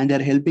 and they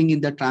are helping in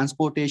the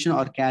transportation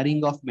or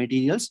carrying of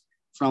materials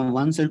from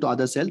one cell to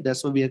other cell.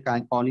 That's why we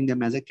are calling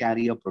them as a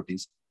carrier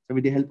proteins. So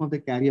with the help of the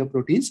carrier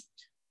proteins,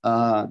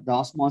 the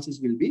osmosis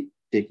will be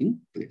taking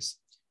place.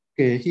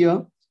 Okay,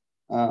 here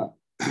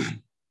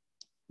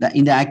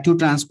in the active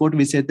transport,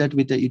 we said that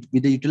with the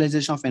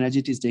utilization of energy,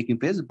 it is taking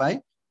place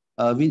by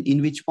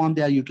in which form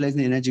they are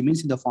utilizing energy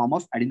means in the form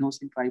of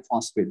adenosine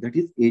triphosphate, that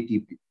is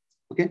ATP.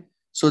 Okay,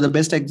 so the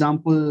best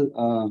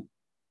example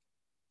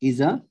is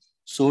a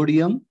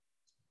sodium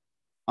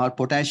or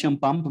potassium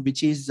pump,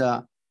 which is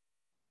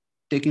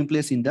taking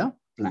place in the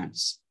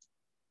plants.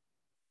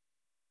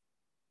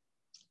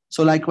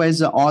 So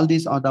likewise, all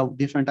these are the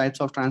different types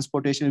of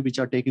transportation which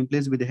are taking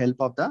place with the help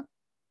of the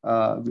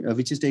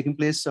which is taking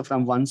place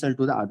from one cell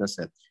to the other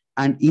cell.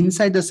 And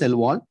inside the cell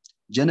wall,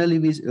 generally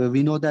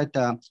we know that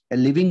a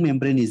living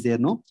membrane is there.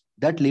 No,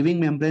 that living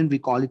membrane we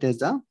call it as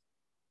the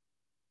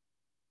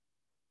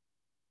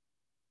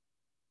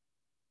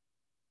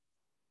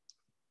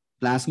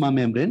plasma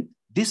membrane.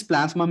 This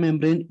plasma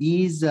membrane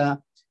is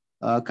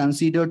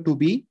considered to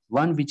be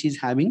one which is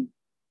having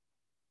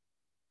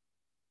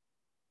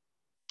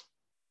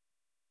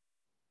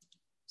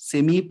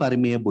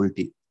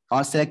semi-permeability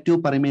or selective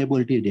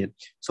permeability there.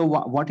 So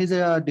what is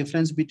the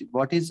difference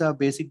what is the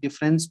basic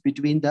difference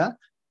between the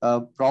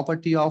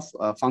property of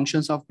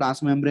functions of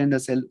plasma membrane and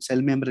the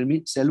cell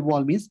membrane? Cell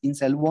wall means in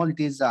cell wall it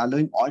is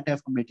allowing all type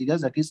of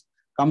materials that is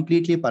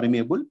completely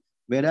permeable,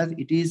 whereas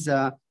it is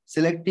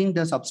selecting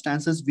the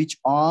substances which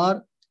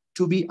are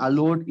to be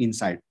allowed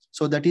inside.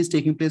 So that is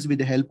taking place with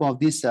the help of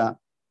this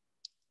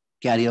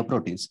carrier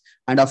proteins.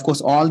 And of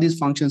course, all these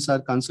functions are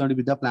concerned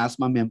with the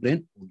plasma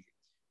membrane only.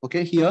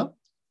 Okay, here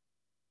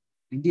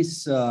in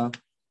this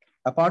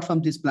apart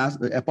from this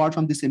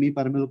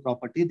semi-permeable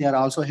property, they are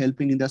also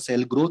helping in the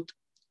cell growth,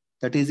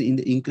 that is in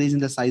the increase in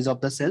the size of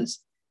the cells.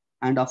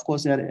 And of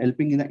course, they are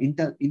helping in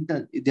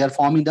the they are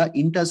forming the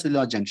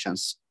intercellular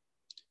junctions.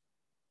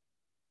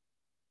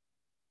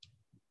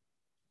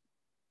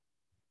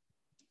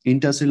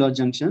 Intercellular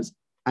junctions.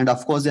 And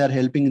of course, they are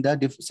helping in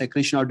the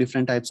secretion of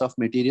different types of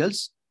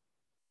materials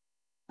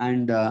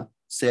and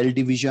cell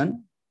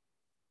division,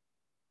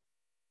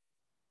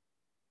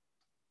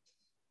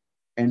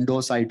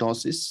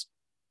 endocytosis,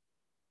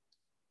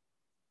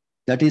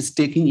 that is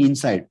taking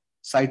inside.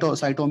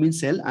 Cyto means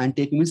cell, and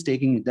taking means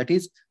taking, that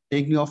is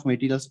taking of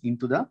materials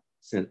into the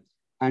cell.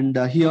 And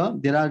here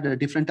there are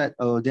different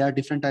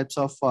types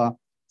of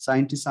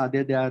scientists are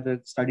there. They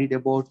are studied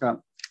about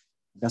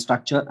the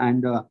structure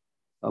and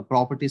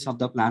properties of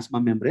the plasma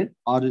membrane,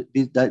 or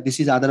this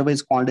is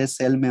otherwise called as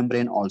cell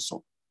membrane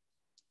also,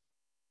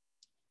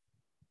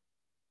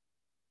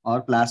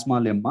 or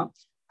plasma lemma.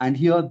 And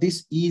here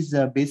this is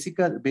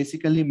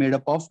basically made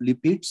up of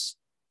lipids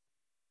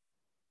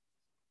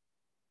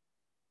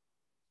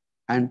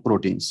and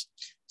proteins.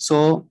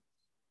 So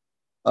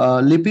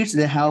lipids,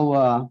 they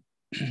have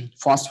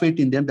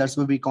phosphate in them. That's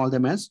why we call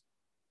them as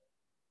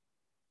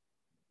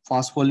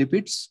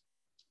phospholipids,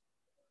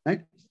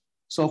 right?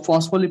 So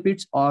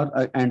phospholipids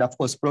are, and of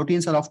course,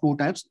 proteins are of two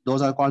types.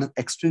 Those are called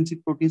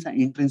extrinsic proteins and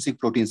intrinsic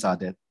proteins are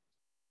there.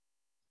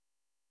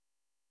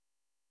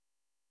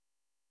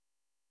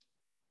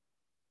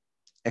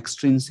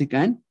 Extrinsic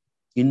and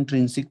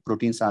intrinsic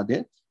proteins are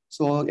there.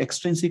 So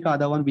extrinsic are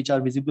the one which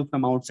are visible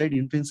from outside.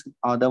 Intrinsic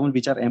are the one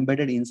which are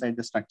embedded inside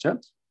the structure.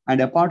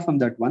 And apart from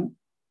that one,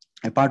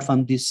 apart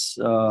from this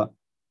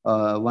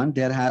one,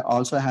 they are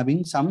also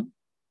having some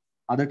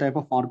other type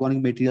of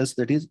organic materials,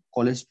 that is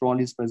cholesterol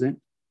is present.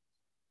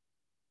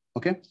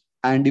 Okay.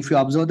 And if you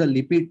observe the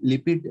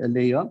lipid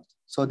layer,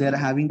 so they are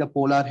having the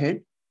polar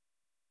head,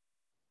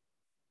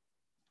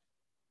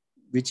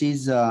 which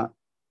is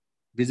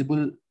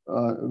visible,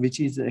 which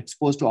is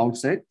exposed to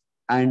outside,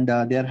 and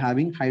they are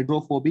having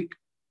hydrophobic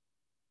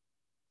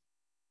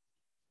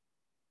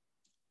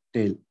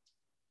tail.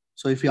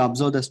 So if you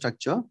observe the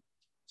structure,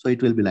 so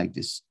it will be like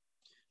this.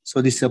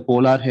 So this is a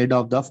polar head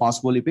of the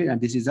phospholipid, and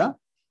this is a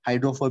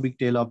hydrophobic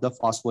tail of the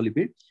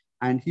phospholipid.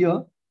 And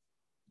here,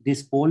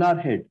 this polar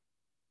head,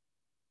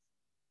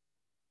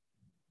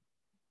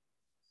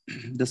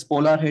 this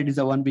polar head is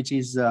the one which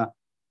is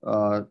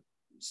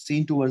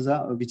seen towards the,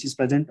 which is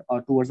present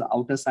towards the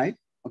outer side.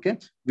 Okay,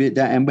 with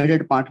the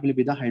embedded part will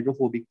be the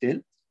hydrophobic tail.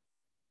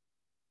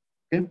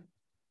 Okay,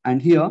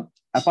 and here,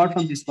 apart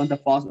from this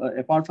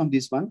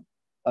one,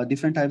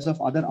 different types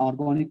of other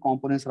organic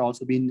components are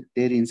also being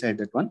there inside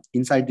that one,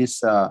 inside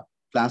this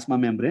plasma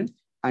membrane.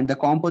 And the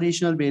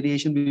compositional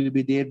variation will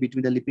be there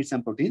between the lipids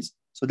and proteins.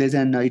 So there's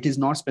an, it is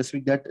not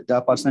specific that the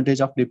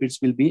percentage of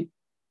lipids will be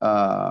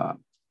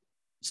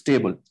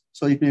stable.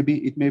 So it may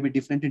be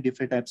different in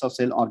different types of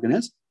cell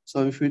organelles.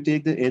 So if you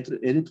take the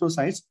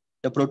erythrocytes,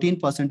 the protein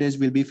percentage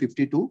will be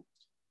 52.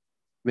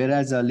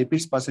 whereas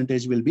lipids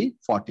percentage will be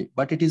 40.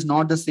 But it is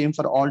not the same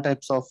for all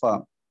types of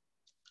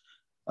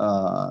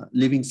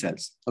living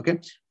cells. Okay,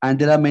 and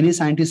there are many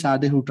scientists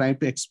out there who try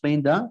to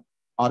explain the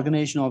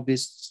organization of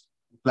this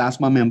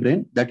plasma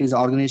membrane, that is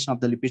organization of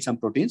the lipids and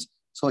proteins.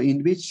 So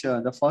in which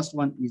the first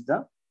one is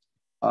the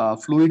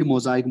fluid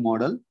mosaic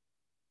model,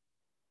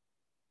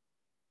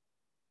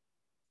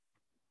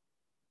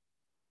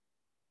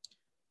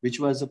 which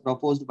was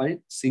proposed by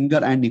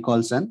Singer and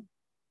Nicholson.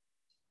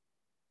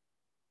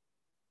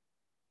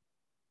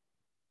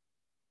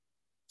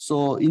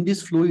 So in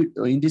this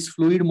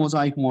fluid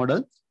mosaic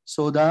model,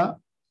 so the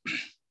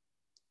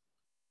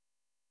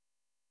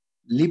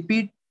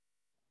lipid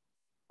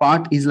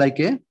part is like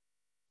a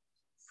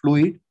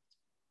fluid,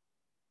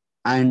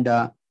 and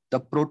the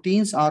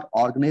proteins are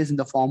organized in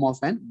the form of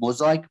an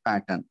mosaic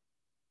pattern.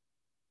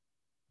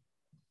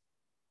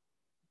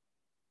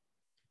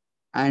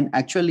 And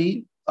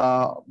actually,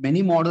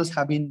 many models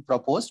have been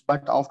proposed,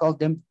 but out of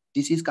them,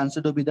 this is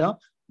considered to be the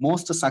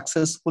most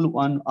successful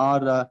one,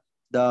 or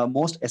the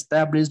most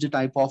established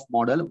type of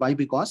model. Why?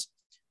 Because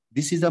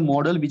this is a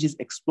model which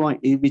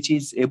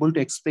is able to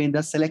explain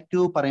the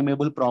selective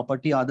permeable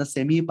property or the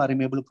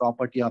semi-permeable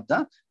property of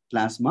the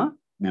plasma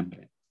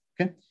membrane.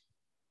 Okay.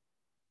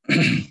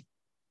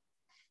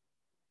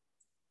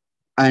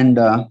 And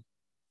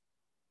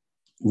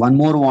one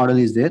more model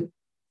is there,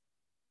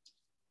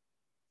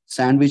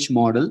 sandwich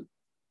model,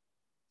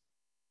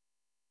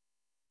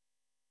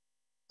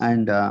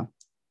 and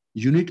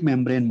unit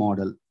membrane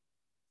model.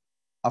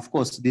 Of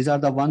course, these are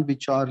the ones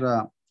which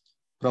are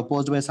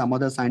proposed by some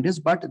other scientists,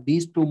 but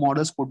these two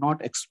models could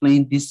not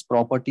explain this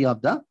property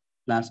of the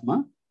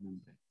plasma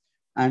membrane.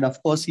 And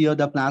of course, here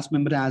the plasma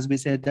membrane, as we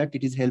said, that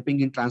it is helping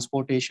in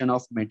transportation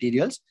of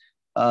materials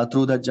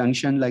through the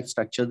junction-like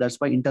structure. That's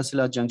why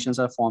intercellular junctions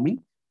are forming,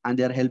 and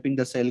they are helping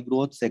the cell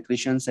growth,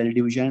 secretion, cell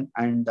division,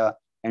 and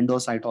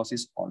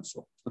endocytosis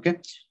also. Okay.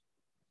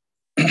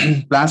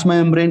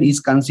 Plasma membrane is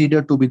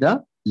considered to be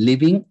the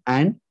living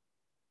and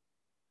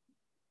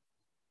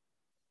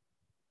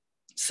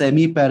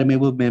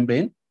semi-permeable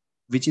membrane,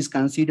 which is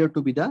considered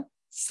to be the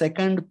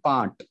second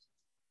part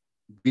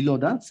below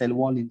the cell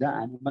wall in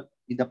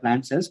the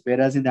plant cells,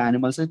 whereas in the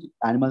animal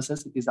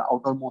cells it is the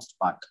outermost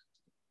part.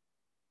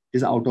 It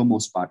is the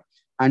outermost part.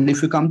 And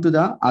if you come to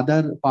the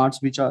other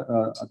parts, which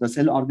are the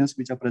cell organs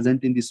which are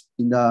present in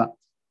the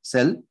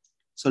cell,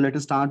 so let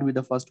us start with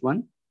the first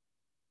one,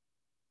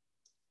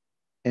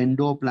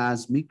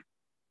 endoplasmic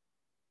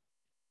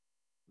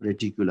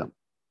reticulum.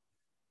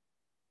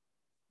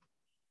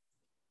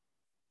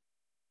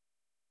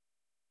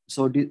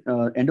 So the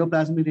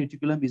endoplasmic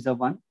reticulum is the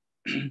one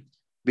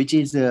which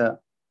is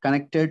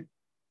connected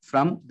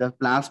from the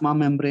plasma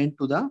membrane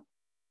to the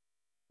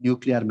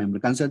nuclear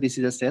membrane. Consider this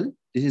is a cell,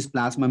 this is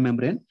plasma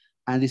membrane,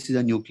 and this is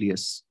a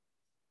nucleus.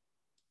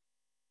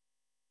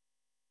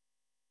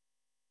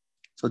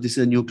 So this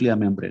is a nuclear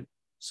membrane.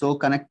 So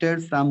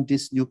connected from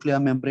this nuclear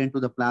membrane to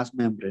the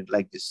plasma membrane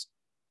like this.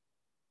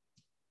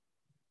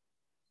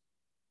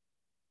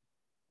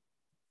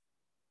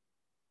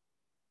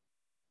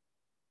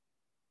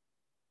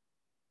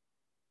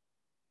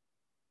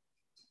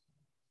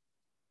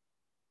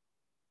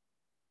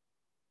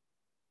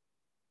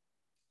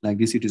 Like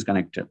this, it is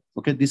connected.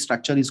 Okay, this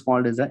structure is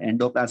called as the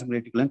endoplasmic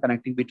reticulum,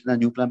 connecting between the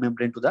nuclear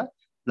membrane to the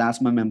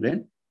plasma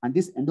membrane. And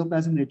this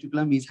endoplasmic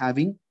reticulum is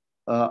having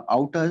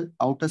outer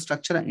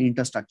structure and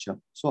interstructure.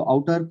 So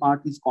outer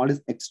part is called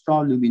as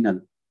extraluminal,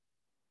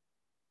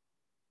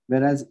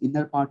 whereas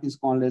inner part is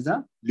called as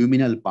a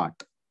luminal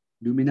part.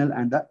 Luminal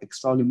and the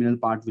extraluminal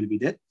part will be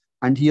there.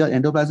 And here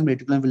endoplasmic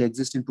reticulum will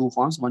exist in two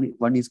forms.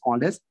 One is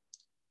called as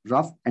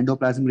rough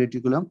endoplasmic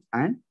reticulum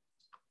and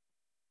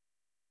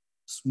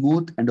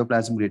smooth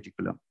endoplasmic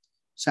reticulum.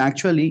 So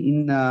actually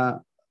in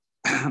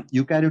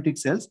eukaryotic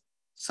cells,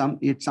 some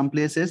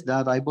places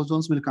the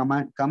ribosomes will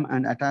come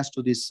and attach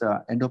to this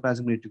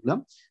endoplasmic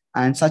reticulum,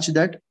 and such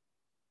that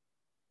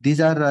these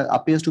are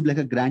appears to be like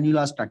a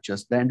granular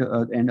structures.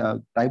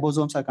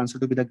 Ribosomes are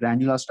considered to be the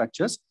granular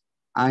structures,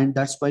 and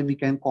that's why we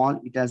can call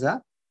it as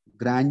a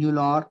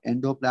granular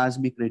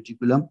endoplasmic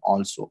reticulum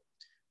also.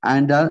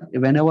 And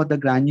whenever the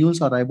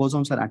granules or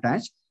ribosomes are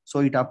attached, so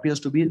it appears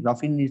to be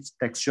rough in its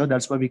texture.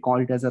 That's why we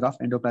call it as a rough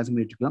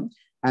endoplasmic reticulum.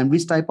 And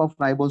which type of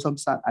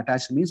ribosomes are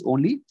attached means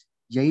only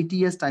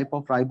ATS type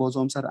of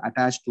ribosomes are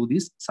attached to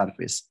this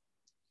surface.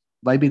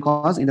 Why?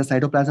 Because in the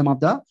cytoplasm of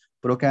the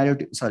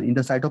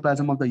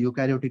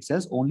eukaryotic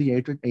cells, only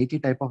 80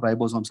 type of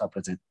ribosomes are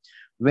present.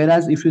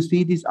 Whereas if you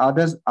see this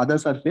other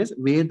surface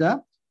where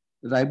the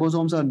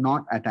ribosomes are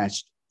not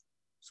attached,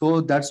 so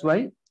that's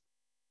why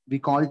we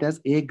call it as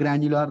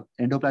agranular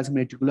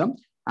endoplasmic reticulum,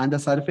 and the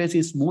surface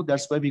is smooth.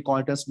 That's why we call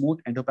it a smooth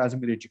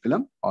endoplasmic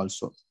reticulum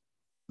also.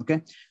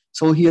 Okay.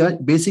 So here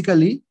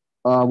basically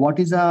what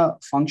is a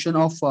function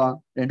of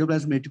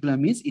endoplasmic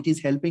reticulum means it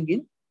is helping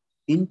in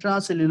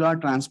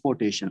intracellular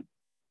transportation.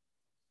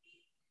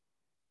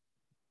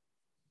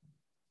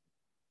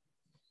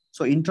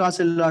 So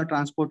intracellular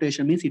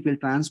transportation means it will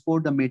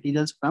transport the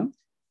materials from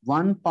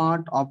one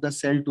part of the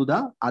cell to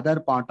the other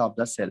part of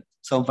the cell.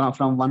 So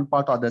from one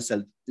part of the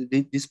cell,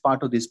 this part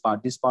to this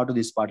part, this part to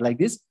this part, like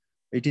this,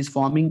 it is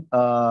forming,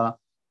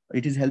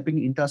 it is helping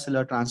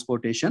intercellular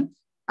transportation.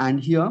 And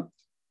here,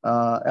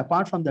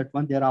 apart from that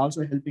one, they are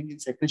also helping in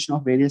secretion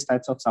of various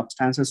types of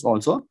substances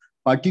also.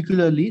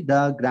 Particularly,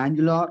 the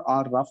granular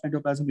or rough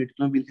endoplasmic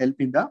reticulum will help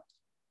in the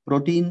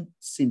protein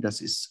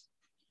synthesis.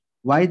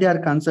 Why they are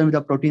concerned with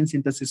the protein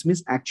synthesis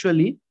means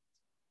actually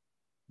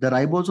the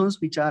ribosomes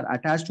which are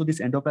attached to this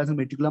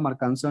endoplasmic reticulum are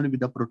concerned with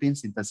the protein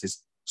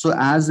synthesis. So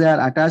as they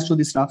are attached to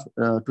this to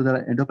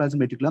the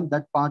endoplasmic reticulum,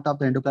 that part of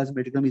the endoplasmic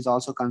reticulum is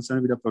also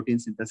concerned with the protein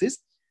synthesis.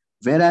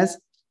 Whereas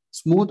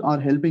smooth are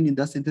helping in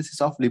the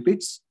synthesis of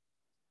lipids,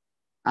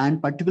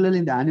 and particularly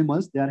in the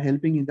animals, they are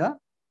helping in the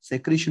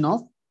secretion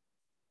of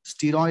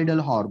steroidal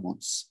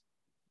hormones.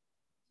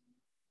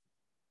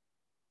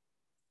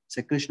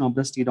 Secretion of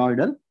the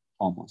steroidal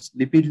hormones.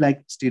 Lipids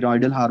like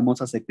steroidal hormones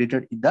are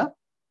secreted in the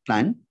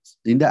plant,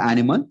 in the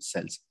animal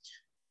cells.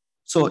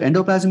 So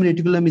endoplasmic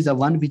reticulum is the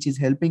one which is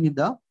helping in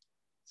the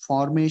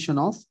formation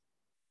of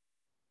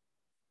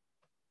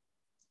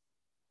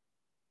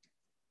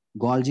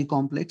Golgi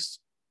complex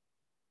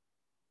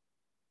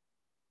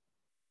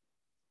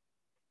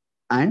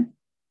and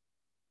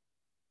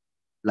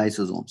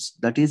lysosomes.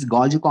 That is,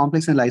 Golgi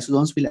complex and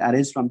lysosomes will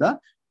arise from the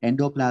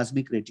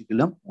endoplasmic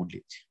reticulum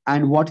only.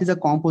 And what is the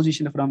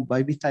composition from,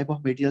 by which type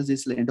of materials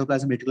this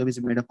endoplasmic reticulum is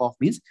made up of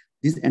means,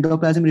 this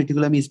endoplasmic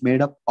reticulum is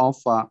made up of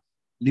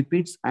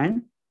lipids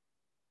and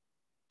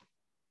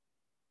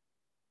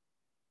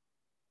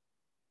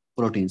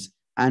proteins.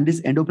 And this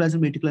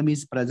endoplasmic reticulum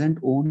is present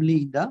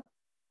only in the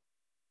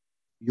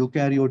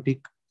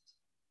eukaryotic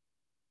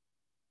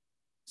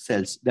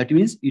cells. That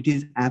means it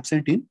is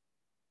absent in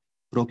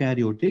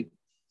prokaryotic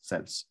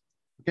cells.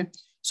 Okay.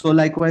 So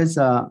likewise,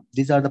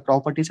 these are the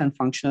properties and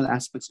functional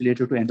aspects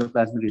related to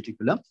endoplasmic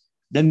reticulum.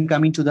 Then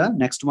coming to the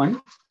next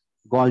one,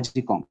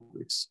 Golgi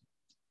complex.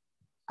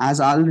 As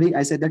already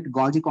I said that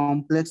Golgi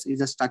complex is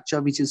a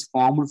structure which is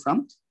formed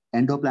from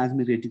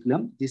endoplasmic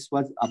reticulum. This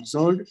was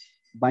observed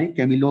by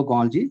Camillo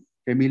Golgi,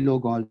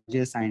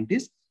 a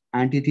scientist,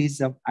 and it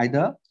is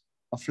either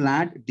a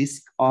flat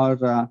disc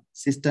or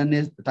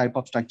cistern type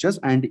of structures,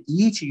 and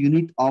each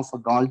unit of a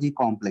Golgi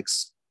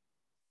complex,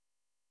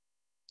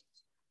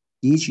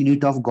 each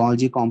unit of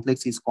Golgi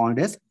complex is called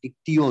as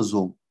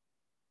dictyosome.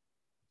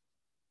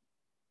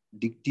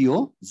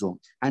 Dictyosome.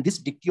 And this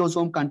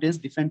dictyosome contains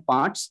different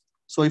parts.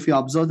 So if you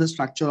observe the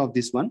structure of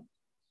this one,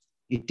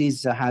 it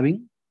is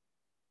having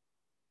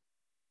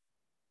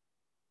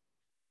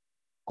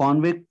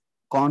convex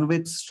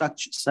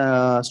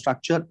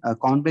structure,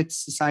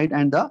 convex side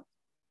and the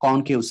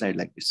concave side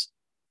like this.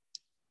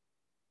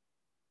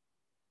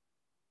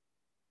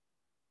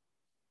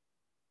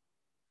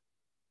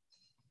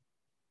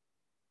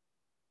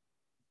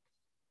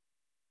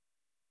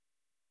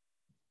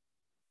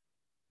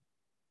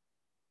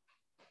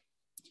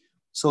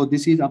 So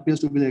this is appears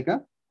to be like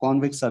a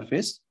convex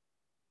surface.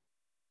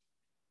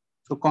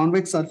 So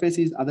convex surface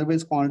is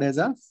otherwise called as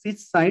a fifth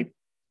side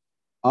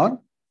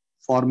or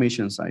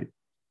formation side.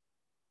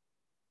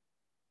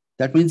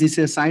 That means this is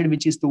a side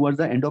which is towards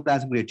the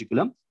endoplasmic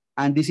reticulum,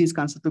 and this is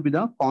considered to be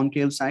the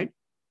concave side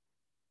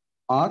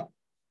or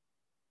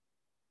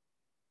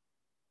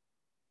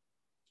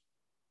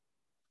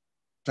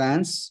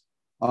trans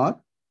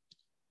or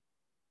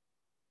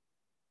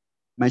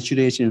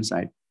maturation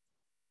side.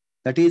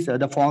 That is,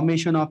 the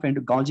formation of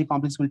Golgi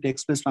complex will take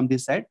place from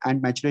this side,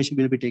 and maturation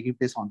will be taking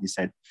place on this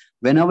side.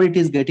 Whenever it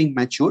is getting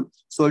matured,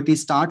 so it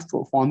is start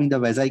forming the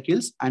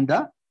vesicles and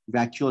the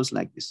vacuoles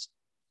like this.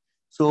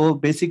 So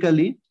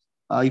basically,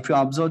 if you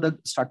observe the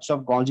structure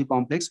of Golgi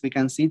complex, we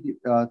can see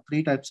the,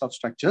 three types of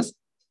structures.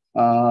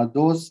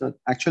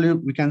 Actually,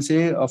 we can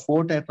say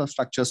four types of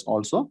structures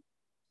also.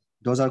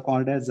 Those are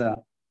called as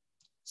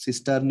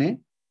cisternae,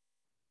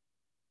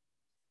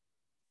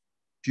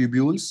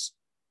 tubules,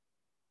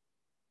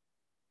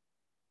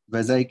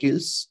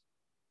 vesicles,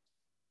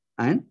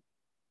 and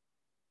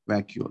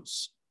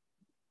vacuoles.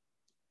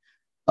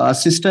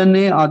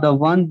 Cisternae are the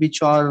one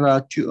which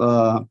are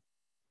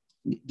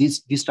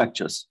these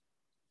structures,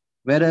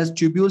 whereas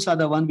tubules are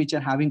the one which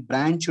are having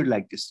branched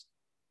like this.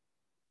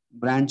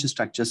 Branch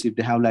structures, if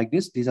they have like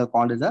this, these are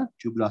called as the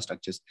tubular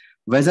structures.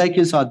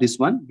 Vesicles are this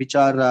one, which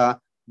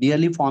are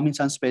nearly forming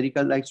some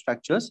spherical-like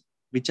structures,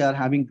 which are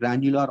having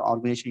granular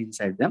organization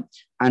inside them.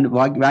 And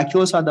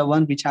vacuoles are the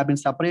one which have been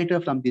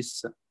separated from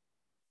this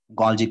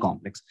Golgi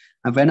complex.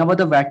 And whenever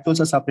the vacuoles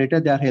are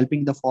separated, they are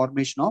helping the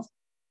formation of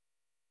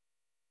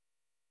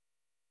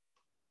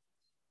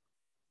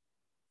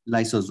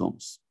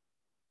lysosomes.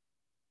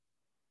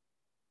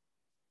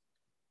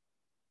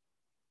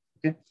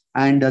 Okay.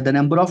 And the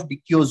number of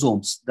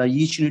dictyosomes, the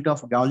each unit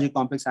of Golgi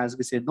complex, as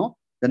we said, no,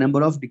 the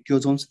number of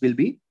dictyosomes will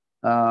be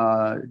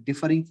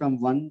differing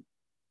from one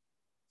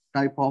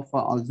type of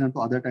organism to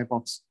other type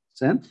of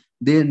cell.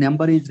 Their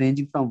number is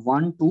ranging from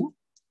 1 to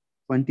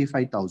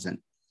 25,000.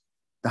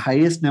 The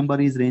highest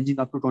number is ranging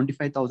up to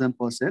 25,000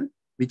 per cell,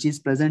 which is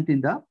present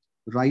in the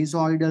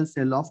rhizoidal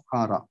cell of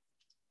Kara.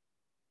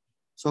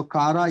 So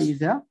Kara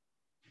is a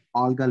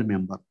algal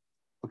member.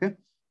 Okay.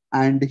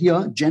 And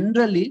here,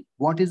 generally,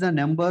 what is the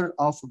number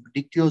of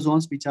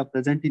dictyosomes which are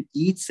present in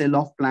each cell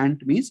of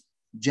plant means,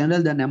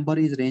 generally the number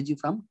is ranging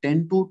from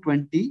 10 to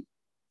 20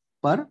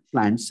 per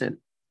plant cell.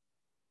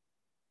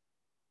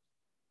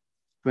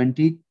 10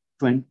 to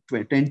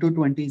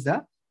 20 is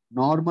the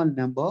normal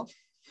number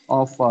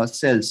of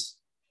cells,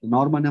 the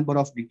normal number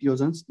of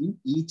dictyosomes in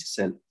each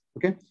cell.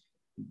 Okay.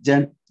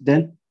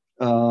 Then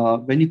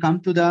when you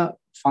come to the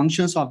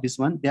functions of this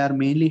one, they are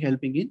mainly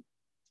helping in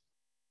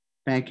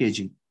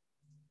packaging.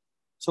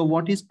 So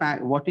what is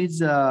packed on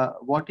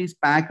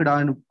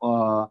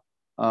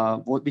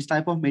which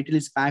type of material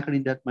is packed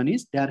in that one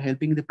is they are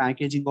helping the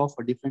packaging of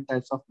different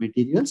types of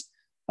materials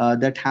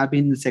that have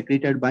been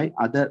secreted by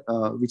other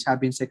which have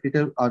been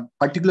secreted,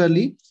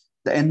 particularly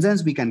the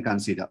enzymes we can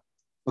consider.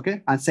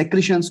 Okay, and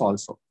secretions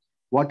also.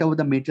 Whatever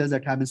the materials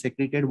that have been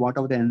secreted,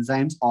 whatever the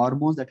enzymes,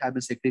 hormones that have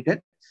been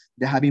secreted,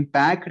 they have been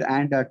packed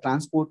and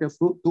transported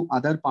to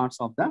other parts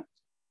of the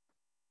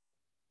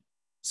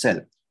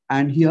cell.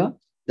 And here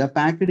they're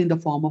packed in the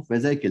form of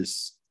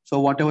vesicles.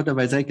 So whatever the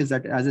vesicles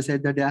that, as I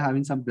said, that they are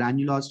having some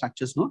granular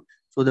structures, no?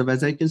 So the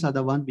vesicles are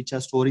the one which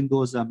are storing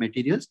those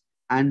materials,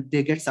 and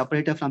they get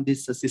separated from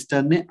this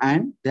cistern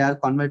and they are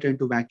converted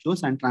into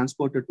vacuoles and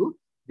transported to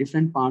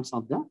different parts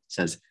of the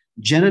cells.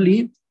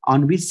 Generally,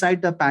 on which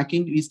side the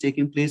packing is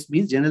taking place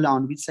means, generally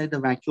on which side the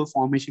vacuole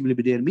formation will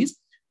be there means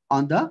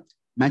on the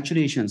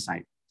maturation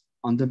side.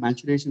 On the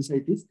maturation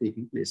side is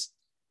taking place.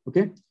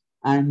 Okay.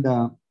 And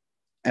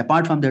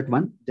apart from that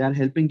one, they are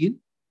helping in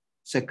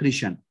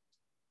secretion.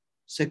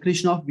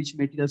 Secretion of which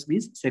materials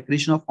means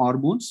secretion of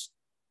hormones,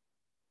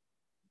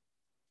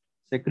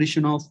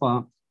 secretion of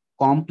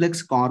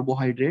complex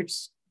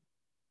carbohydrates,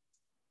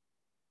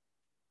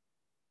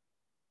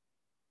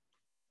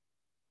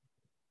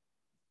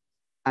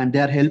 and they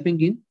are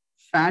helping in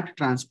fat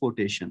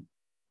transportation.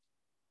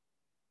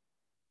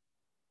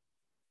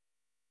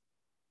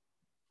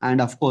 And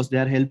of course, they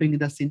are helping in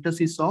the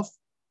synthesis of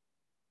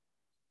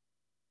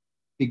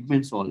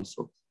pigments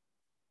also.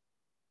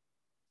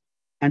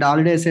 And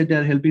already I said they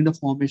are helping the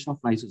formation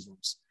of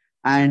lysosomes.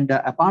 And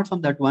apart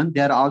from that one,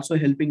 they are also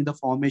helping the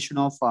formation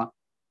of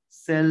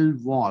cell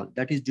wall.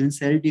 That is during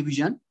cell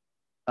division,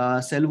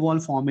 cell wall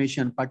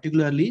formation,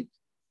 particularly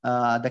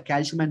the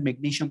calcium and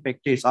magnesium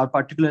pectates, or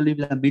particularly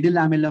the middle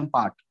lamellum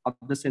part of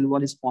the cell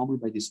wall is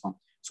formed by this one.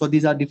 So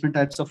these are different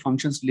types of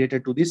functions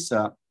related to this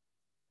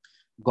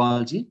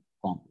Golgi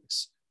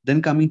complex.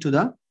 Then coming to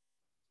the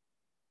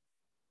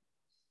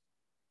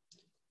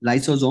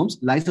lysosomes.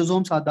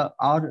 Lysosomes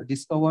are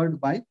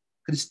discovered by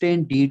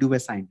Christine D. Dewey,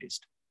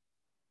 scientist.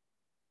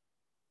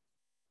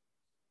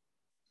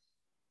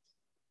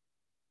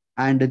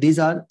 And these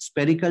are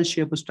spherical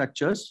shaped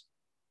structures.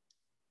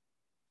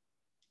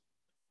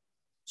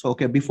 So,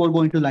 okay, before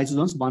going to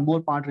lysosomes, one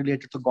more part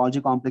related to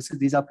Golgi complexes.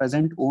 These are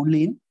present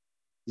only in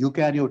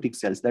eukaryotic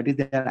cells. That is,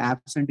 they are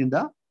absent in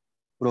the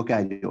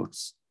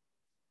prokaryotes.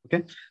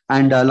 Okay,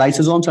 and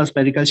lysosomes are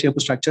spherical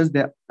shaped structures,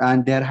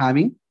 and they are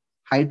having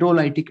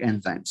hydrolytic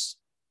enzymes.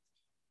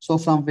 So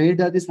from where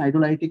do these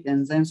hydrolytic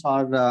enzymes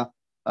are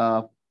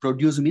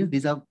produced means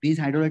these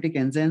hydrolytic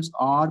enzymes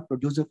are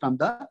produced from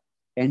the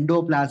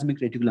endoplasmic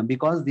reticulum,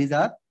 because these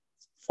are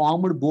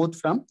formed both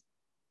from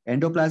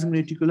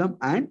endoplasmic reticulum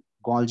and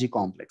Golgi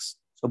complex.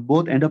 So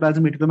both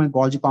endoplasmic reticulum and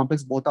Golgi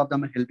complex, both of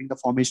them are helping the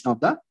formation of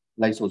the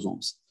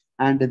lysosomes,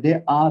 and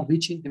they are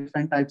rich in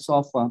different types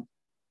of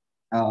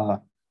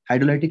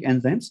hydrolytic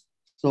enzymes.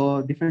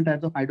 So different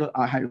types of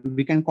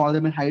we can call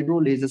them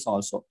hydrolases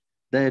also.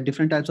 The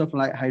different types of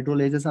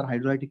hydrolases or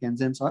hydrolytic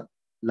enzymes are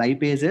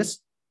lipases,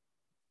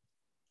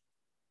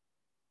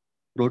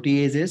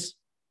 proteases,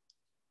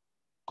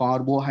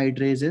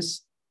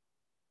 carbohydrases,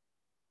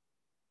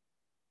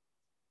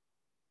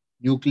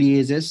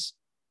 nucleases,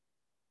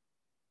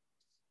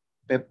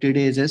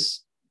 peptidases,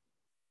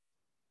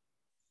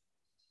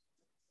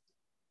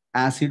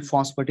 acid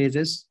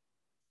phosphatases,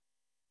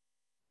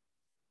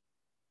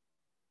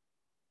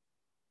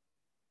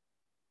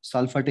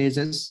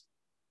 sulfatases.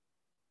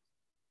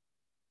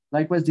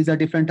 Likewise, these are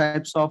different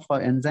types of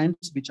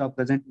enzymes which are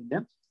present in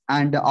them.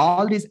 And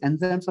all these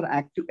enzymes are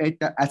active at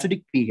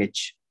acidic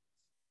pH.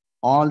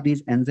 All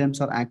these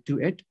enzymes are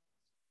active at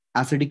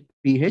acidic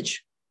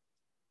pH.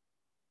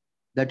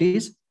 That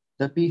is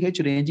the pH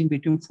ranging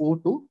between 4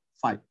 to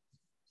 5.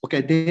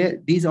 Okay,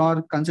 these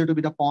are considered to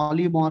be the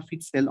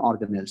polymorphic cell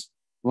organelles.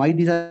 Why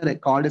these are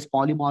called as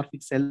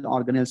polymorphic cell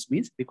organelles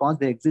means because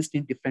they exist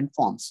in different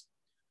forms.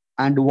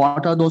 And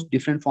what are those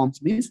different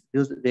forms means?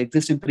 They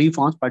exist in 3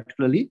 forms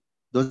particularly.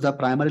 Those are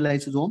primary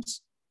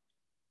lysosomes,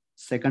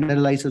 secondary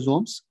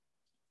lysosomes,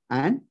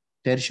 and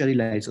tertiary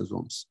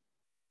lysosomes.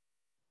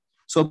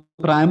 So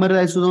primary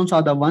lysosomes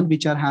are the one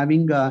which are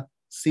having a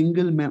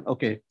single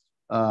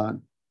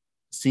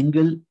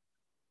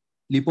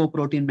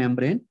lipoprotein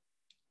membrane,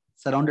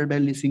 surrounded by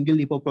a single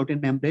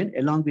lipoprotein membrane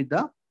along with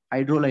the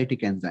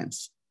hydrolytic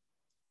enzymes.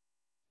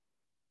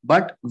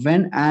 But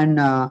when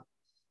an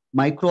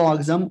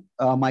microorganism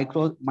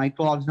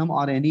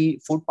or any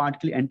food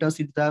particle enters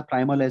into the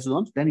primary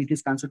lysosomes, then it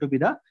is considered to be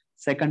the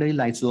secondary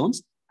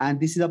lysosomes. And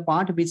this is a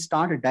part which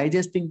start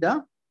digesting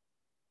the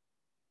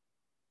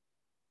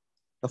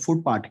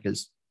food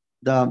particles,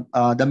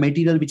 the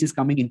material which is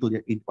coming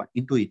into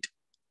into it.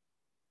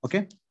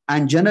 Okay,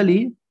 and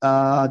generally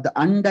the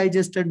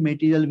undigested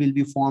material will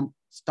be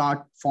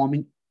start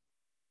forming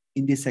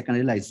in the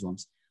secondary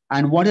lysosomes.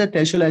 And what is a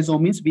tertiary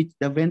lysosome means?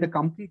 When the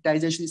complete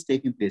digestion is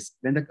taking place,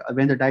 when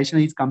the digestion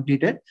is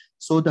completed,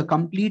 so the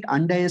complete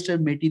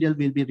undigested material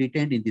will be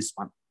retained in this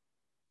one.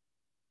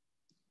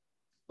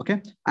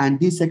 Okay, and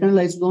these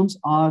secondary lysosomes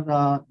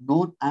are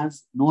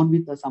known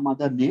with some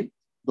other name.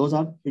 Those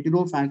are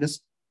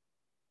heterophagous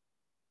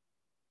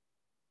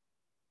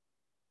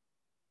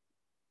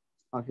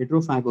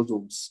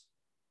heterophagosomes.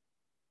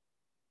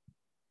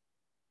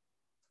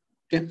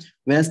 Okay,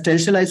 whereas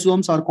tertiary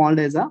lysosomes are called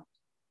as a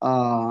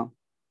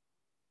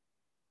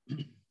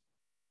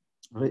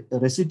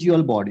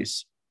residual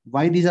bodies.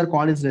 Why these are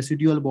called as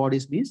residual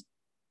bodies means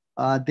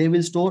they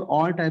will store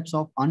all types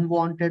of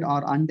unwanted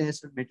or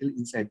undigested material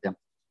inside them.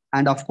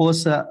 And of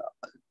course,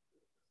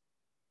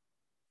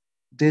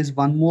 there's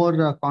one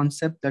more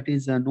concept that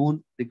is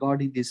known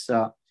regarding this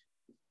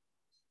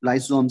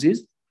lysosomes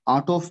is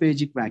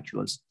autophagic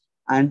vacuoles.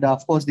 And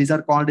of course, these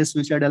are called as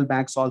suicidal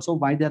bags also.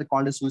 Why they are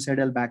called as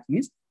suicidal bags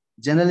means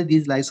generally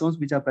these lysosomes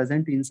which are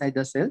present inside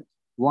the cell,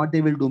 what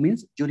they will do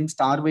means during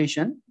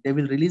starvation, they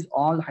will release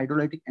all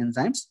hydrolytic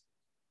enzymes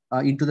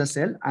into the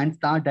cell and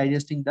start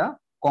digesting the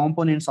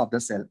components of the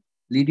cell,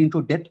 leading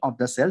to death of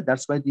the cell.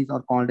 That's why these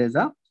are called as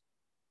a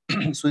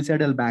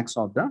suicidal bags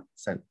of the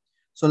cell.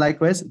 So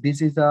likewise,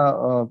 this is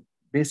the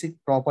basic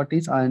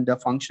properties and the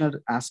functional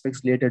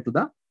aspects related to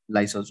the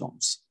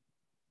lysosomes.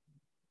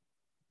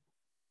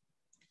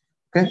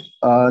 Okay,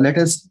 let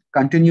us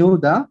continue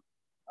the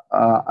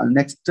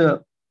next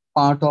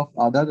part of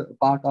other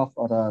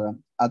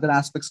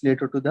aspects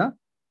related to the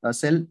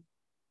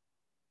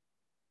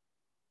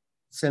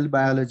cell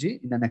biology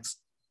in the next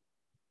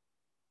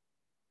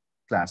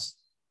class.